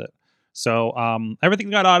problems with it. So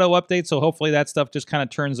everything got auto update. So hopefully that stuff just kind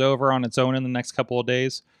of turns over on its own in the next couple of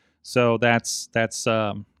days. So that's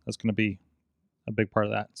going to be a big part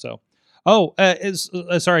of that. So,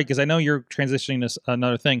 sorry, because I know you're transitioning to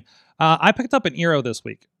another thing. I picked up an Eero this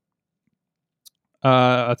week.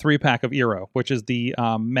 A 3-pack of Eero, which is the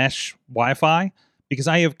mesh Wi-Fi, because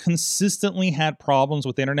I have consistently had problems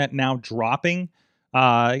with internet now dropping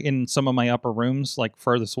in some of my upper rooms, like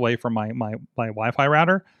furthest away from my Wi-Fi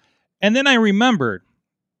router. And then I remembered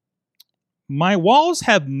my walls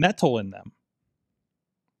have metal in them.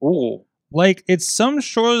 Ooh. Like it's some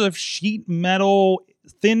sort of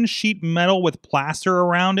thin sheet metal with plaster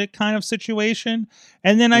around it kind of situation.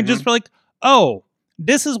 And then I just feel like, oh,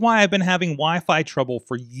 this is why I've been having Wi-Fi trouble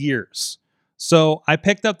for years. So I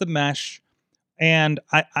picked up the mesh, and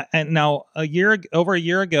and now over a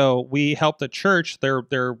year ago, we helped a church.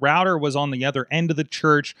 Their router was on the other end of the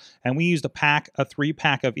church, and we used a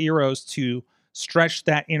 3-pack of Eeros to stretch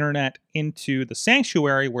that internet into the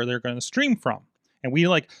sanctuary where they're going to stream from. And we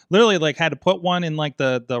literally had to put one in like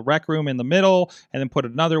the rec room in the middle, and then put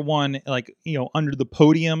another one under the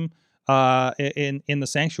podium in the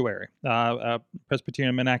sanctuary.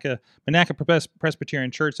 Presbyterian Monaca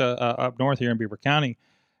Presbyterian Church up north here in Beaver County.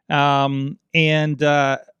 And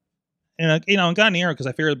got an Eero because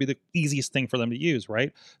I figured it'd be the easiest thing for them to use,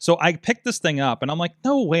 right? So I picked this thing up, and I'm like,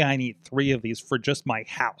 no way, I need 3 of these for just my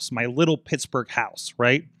house, my little Pittsburgh house,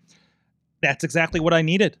 right? That's exactly what I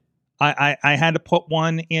needed. I had to put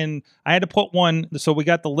one in. I had to put one. So we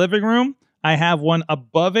got the living room. I have one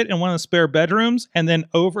above it in one of the spare bedrooms, and then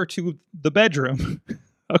over to the bedroom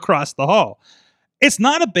across the hall. It's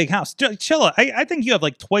not a big house. Chilla, I think you have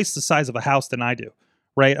like twice the size of a house than I do,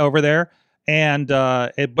 right over there. And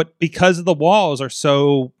but because the walls are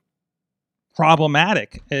so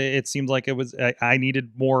problematic, it seems like I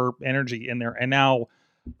needed more energy in there. And now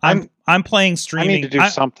I'm playing streaming. I need to do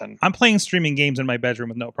something. I'm playing streaming games in my bedroom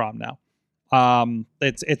with no problem now.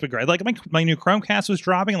 It's been great. Like my new Chromecast was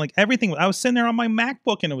dropping, like everything. I was sitting there on my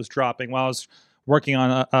MacBook and it was dropping while I was working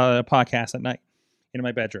on a podcast at night in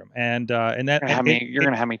my bedroom. And that you're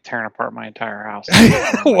gonna have me tearing apart my entire house.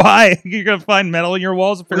 Why? You're gonna find metal in your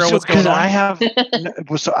walls and figure out what's going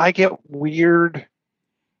on. So I get weird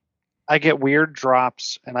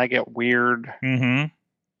drops, and I get weird.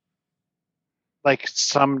 Like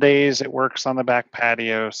some days it works on the back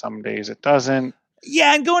patio, some days it doesn't.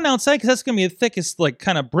 Yeah, and going outside because that's gonna be the thickest, like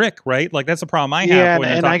kind of brick, right? Like that's a problem I have. Yeah, when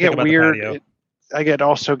and I get weird. I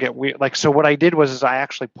get weird. Like so, what I did was I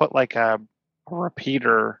actually put like a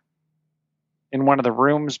repeater in one of the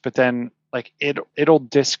rooms, but then like it'll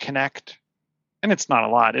disconnect, and it's not a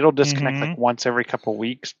lot. It'll disconnect like once every couple of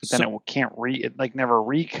weeks, but then it can't it never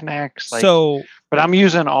reconnects. Like, so, but I'm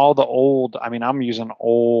using all the old. I mean, I'm using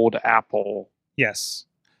old Apple. Yes.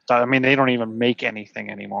 So, I mean, they don't even make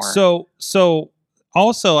anything anymore. So.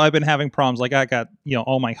 Also, I've been having problems. Like I got,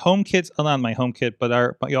 all my home kits, not my home kit, but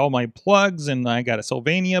all my plugs, and I got a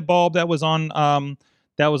Sylvania bulb that was on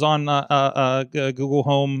Google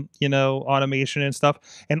Home, automation and stuff,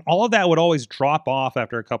 and all of that would always drop off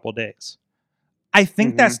after a couple of days. I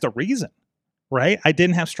think that's the reason, right? I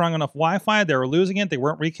didn't have strong enough Wi-Fi. They were losing it. They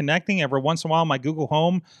weren't reconnecting. Every once in a while, my Google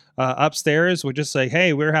Home upstairs would just say,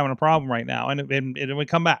 "Hey, we're having a problem right now," and it would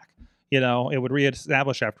come back. It would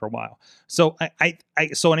reestablish after a while. So I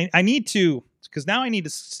need to, because now I need to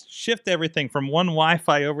shift everything from one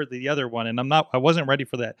Wi-Fi over to the other one, and I wasn't ready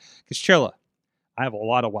for that. Because Chilla, I have a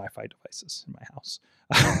lot of Wi-Fi devices in my house,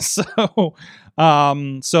 so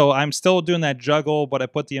I'm still doing that juggle, but I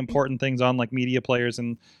put the important things on, like media players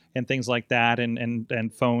and things like that,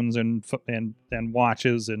 and phones and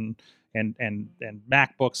watches and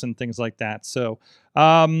MacBooks and things like that. So,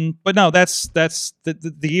 but no, that's the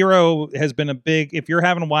Eero has been a big. If you're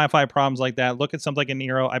having Wi-Fi problems like that, look at something like an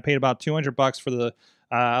Eero. I paid about $200 for the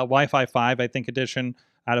Wi-Fi 5, I think, edition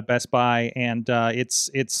out of Best Buy, and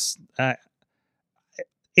it's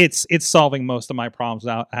solving most of my problems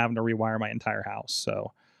without having to rewire my entire house.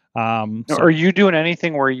 So, are you doing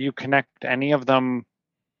anything where you connect any of them,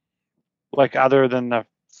 like other than the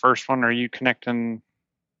first one? Are you connecting?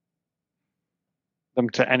 them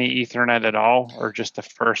to any Ethernet at all, or just the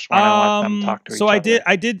first one and let them talk to each So other?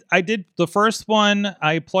 I did the first one.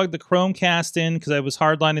 I plugged the Chromecast in because I was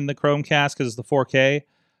hardlining the Chromecast because it's the 4K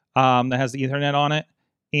that has the Ethernet on it,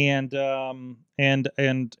 and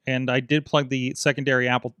I did plug the secondary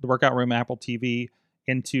the workout room Apple TV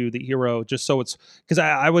into the Hero just so it's because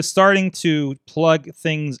I was starting to plug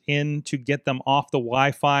things in to get them off the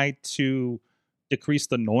Wi-Fi to decrease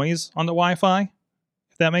the noise on the Wi-Fi,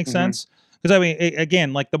 if that makes Mhm. sense. Because I mean,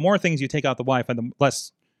 again, like the more things you take out the Wi-Fi, the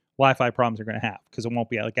less Wi-Fi problems you're going to have because it won't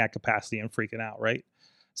be like at capacity and freaking out, right?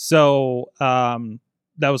 So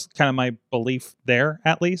that was kind of my belief there,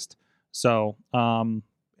 at least. So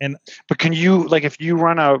and But can you, like, if you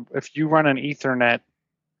run an Ethernet,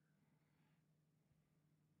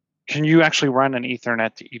 can you actually run an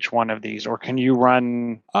Ethernet to each one of these, or can you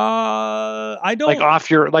run I don't like off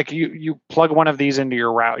your, like you plug one of these into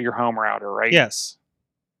your home router, right? Yes.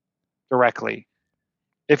 Directly.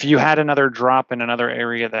 If you had another drop in another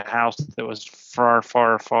area of the house that was far,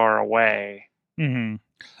 far, far away. Mm-hmm.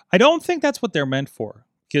 I don't think that's what they're meant for.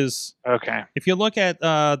 Because Okay. if you look at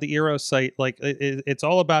the Eero site, like it's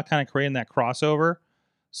all about kind of creating that crossover.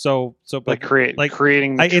 So Like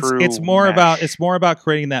creating the it's true more mesh. it's more about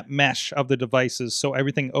creating that mesh of the devices so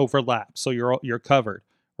everything overlaps, so you're covered,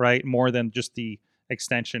 right? More than just the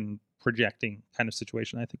extension projecting kind of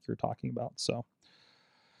situation I think you're talking about. So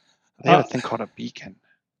They have a thing called a beacon.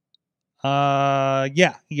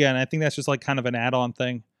 yeah, and I think that's just like kind of an add-on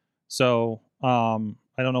thing. So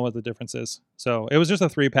I don't know what the difference is. So it was just a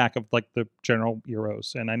 3-pack of like the general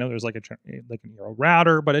Eeros, and I know there's like an Eero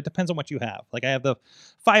router, but it depends on what you have. Like I have the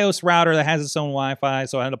FiOS router that has its own Wi-Fi,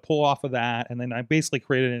 so I had to pull off of that, and then I basically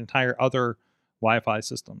created an entire other Wi-Fi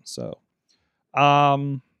system. So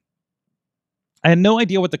I had no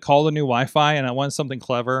idea what to call the new Wi-Fi, and I wanted something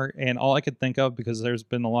clever, and all I could think of, because there's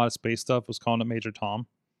been a lot of space stuff, was calling it Major Tom.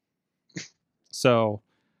 So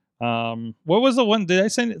what was the one? Did I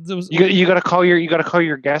send it? You got to call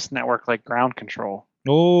your guest network like ground control.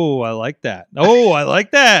 Oh, I like that. Oh, I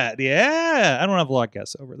like that. Yeah, I don't have a lot of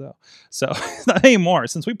guests over though, so not anymore.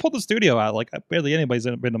 Since we pulled the studio out, like barely anybody's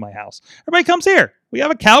been to my house. Everybody comes here. We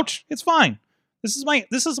have a couch. It's fine. This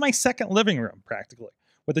is my second living room practically,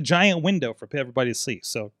 with a giant window for everybody to see.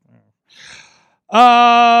 So,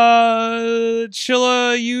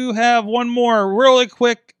 Chilla, you have one more really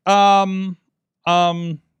quick.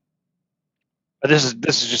 This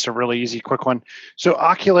is just a really easy, quick one. So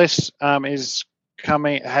Oculus has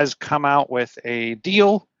come out with a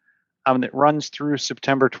deal that runs through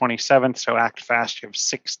September 27th. So act fast. You have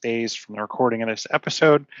 6 days from the recording of this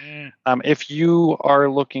episode. If you are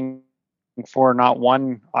looking for not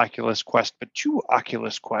one Oculus Quest, but 2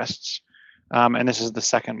 Oculus Quests, and this is the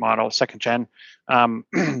second model, second gen.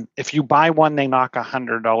 If you buy one, they knock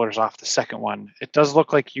 $100 off the second one. It does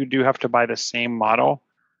look like you do have to buy the same model.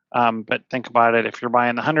 But think about it. If you're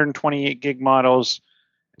buying the 128 gig models,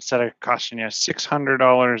 instead of costing you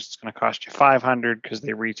 $600, it's going to cost you $500 because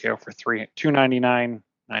they retail for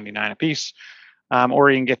 $299.99 a piece.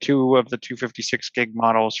 Or you can get 2 of the 256 gig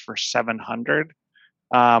models for $700.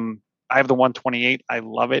 I have the 128. I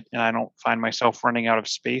love it, and I don't find myself running out of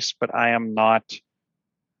space. But I am not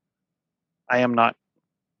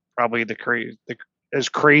probably as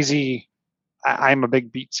crazy. I'm a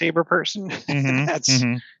big Beat Saber person.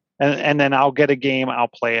 Mm-hmm. And then I'll get a game, I'll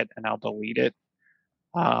play it, and I'll delete it.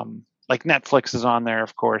 Like Netflix is on there,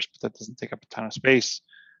 of course, but that doesn't take up a ton of space.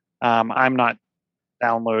 I'm not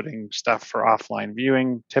downloading stuff for offline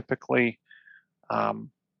viewing typically.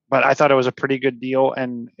 But I thought it was a pretty good deal.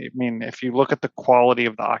 And I mean, if you look at the quality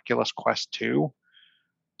of the Oculus Quest 2,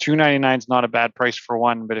 $299 is not a bad price for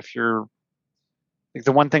one. But if you're like,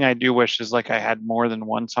 the one thing I do wish is like I had more than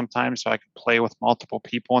one sometimes, so I could play with multiple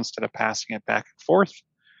people instead of passing it back and forth.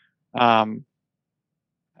 And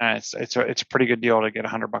it's a pretty good deal to get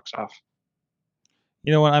 $100 off.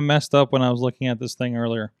 You know what? I messed up when I was looking at this thing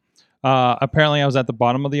earlier. Apparently, I was at the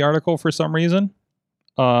bottom of the article for some reason.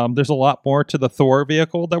 There's a lot more to the Thor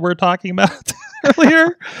vehicle that we're talking about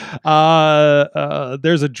earlier.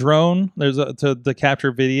 There's a drone. There's to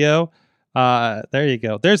capture video. There you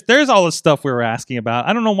go. There's all the stuff we were asking about.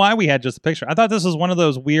 I don't know why we had just a picture. I thought this was one of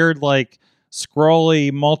those weird, like,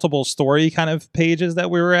 scrolly multiple story kind of pages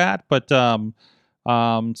that we were at, but so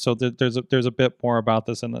there's a bit more about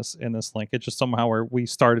this in this link. It's just somehow where we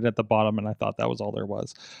started at the bottom, and I thought that was all there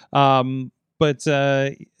was. But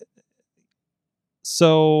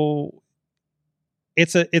so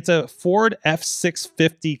it's a Ford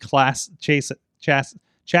F650 class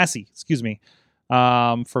chassis, excuse me,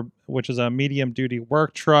 for which is a medium duty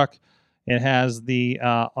work truck. It has the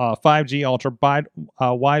 5G ultra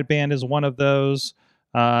wideband is one of those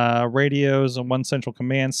radios and one central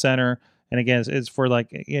command center. And again, it's for, like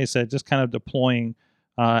I said, just kind of deploying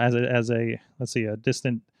as a let's see, a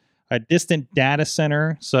distant data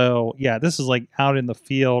center. So yeah, this is like out in the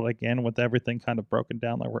field again with everything kind of broken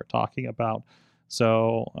down like we're talking about.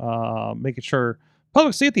 So making sure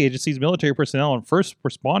public safety agencies, military personnel, and first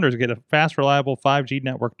responders get a fast, reliable 5G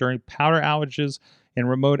network during power outages in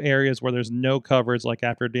remote areas where there's no coverage, like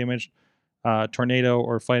after a damaged tornado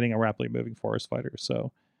or fighting a rapidly moving forest fire.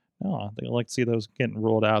 So they like to see those getting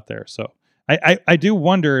rolled out there. So I do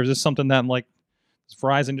wonder, is this something that like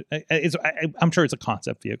Verizon, I'm sure it's a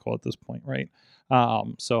concept vehicle at this point, right?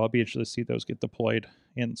 So I'll be interested to see those get deployed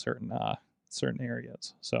in certain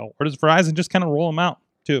areas. So, or does Verizon just kind of roll them out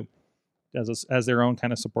too, as their own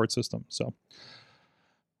kind of support system? So,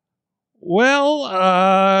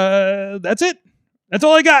 well, that's it. That's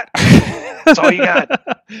all I got. That's all you got.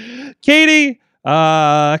 Katie,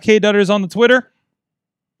 K Dutters on the Twitter.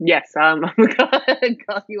 Yes, I'm gonna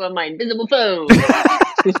call you on my invisible phone.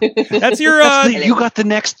 That's your. You got the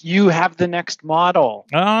next. You have the next model.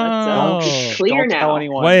 Oh, It's clear Don't now. tell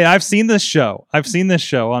anyone. wait! I've seen this show.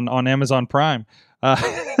 On Amazon Prime.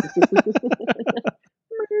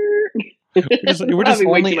 We're just Having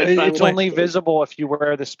way too much fun It's with only it. visible if you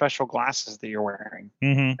wear the special glasses that you're wearing.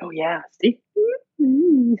 mhm. Oh yeah, see.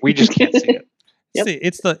 We just can't see it. Yep. See,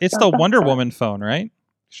 it's the Wonder Woman phone, right?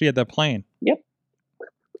 She had that plane. Yep.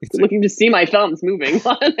 It's- Looking to see my thumbs moving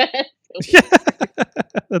on it. Yeah,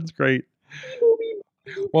 that's great.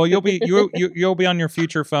 Well, you'll be on your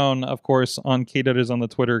future phone, of course, on Kate Dutters on the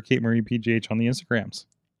Twitter, Kate Marie PGH on the Instagrams.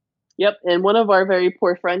 Yep, and one of our very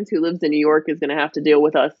poor friends who lives in New York is going to have to deal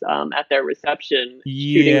with us at their reception,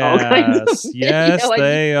 shooting all kinds of Yes, video. I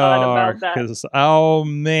they just thought are. about that. 'Cause- oh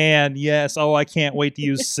man, yes. Oh, I can't wait to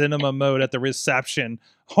use cinema mode at the reception.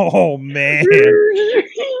 Oh man.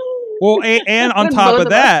 Well, and on Both top of of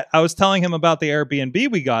us. that, I was telling him about the Airbnb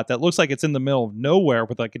we got that looks like it's in the middle of nowhere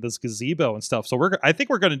with like this gazebo and stuff. So I think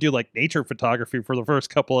we're going to do like nature photography for the first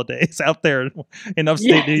couple of days out there in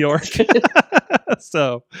upstate New York.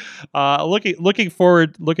 So, looking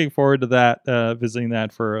forward to that. Visiting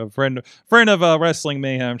that for a friend of a Wrestling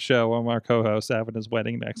Mayhem show. One of our co-hosts having his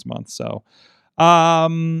wedding next month. So,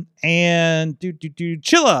 and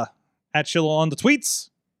Chilla at Chilla on the tweets.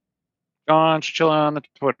 John Chilla on the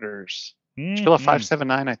Twitters. Mhm.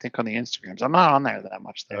 Chilla579, I think, on the Instagrams. I'm not on there that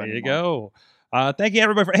much though. There you anymore. go. Thank you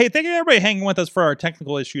everybody thank you everybody hanging with us for our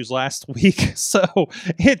technical issues last week. So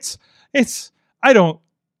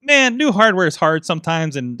new hardware is hard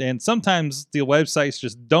sometimes, and sometimes the websites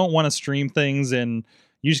just don't want to stream things, and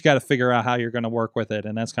you just got to figure out how you're going to work with it,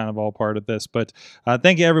 and that's kind of all part of this. But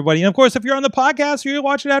thank you everybody, and of course, if you're on the podcast or you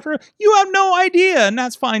watch it after, you have no idea, and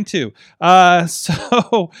that's fine too.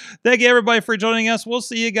 So thank you everybody for joining us. We'll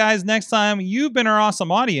see you guys next time. You've been our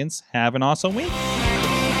awesome audience. Have an awesome week.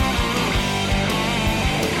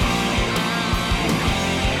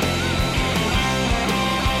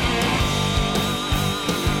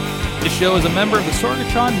 This show is a member of the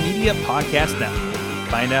Sorgatron Media Podcast Network.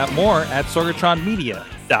 Find out more at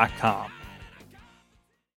sorgatronmedia.com.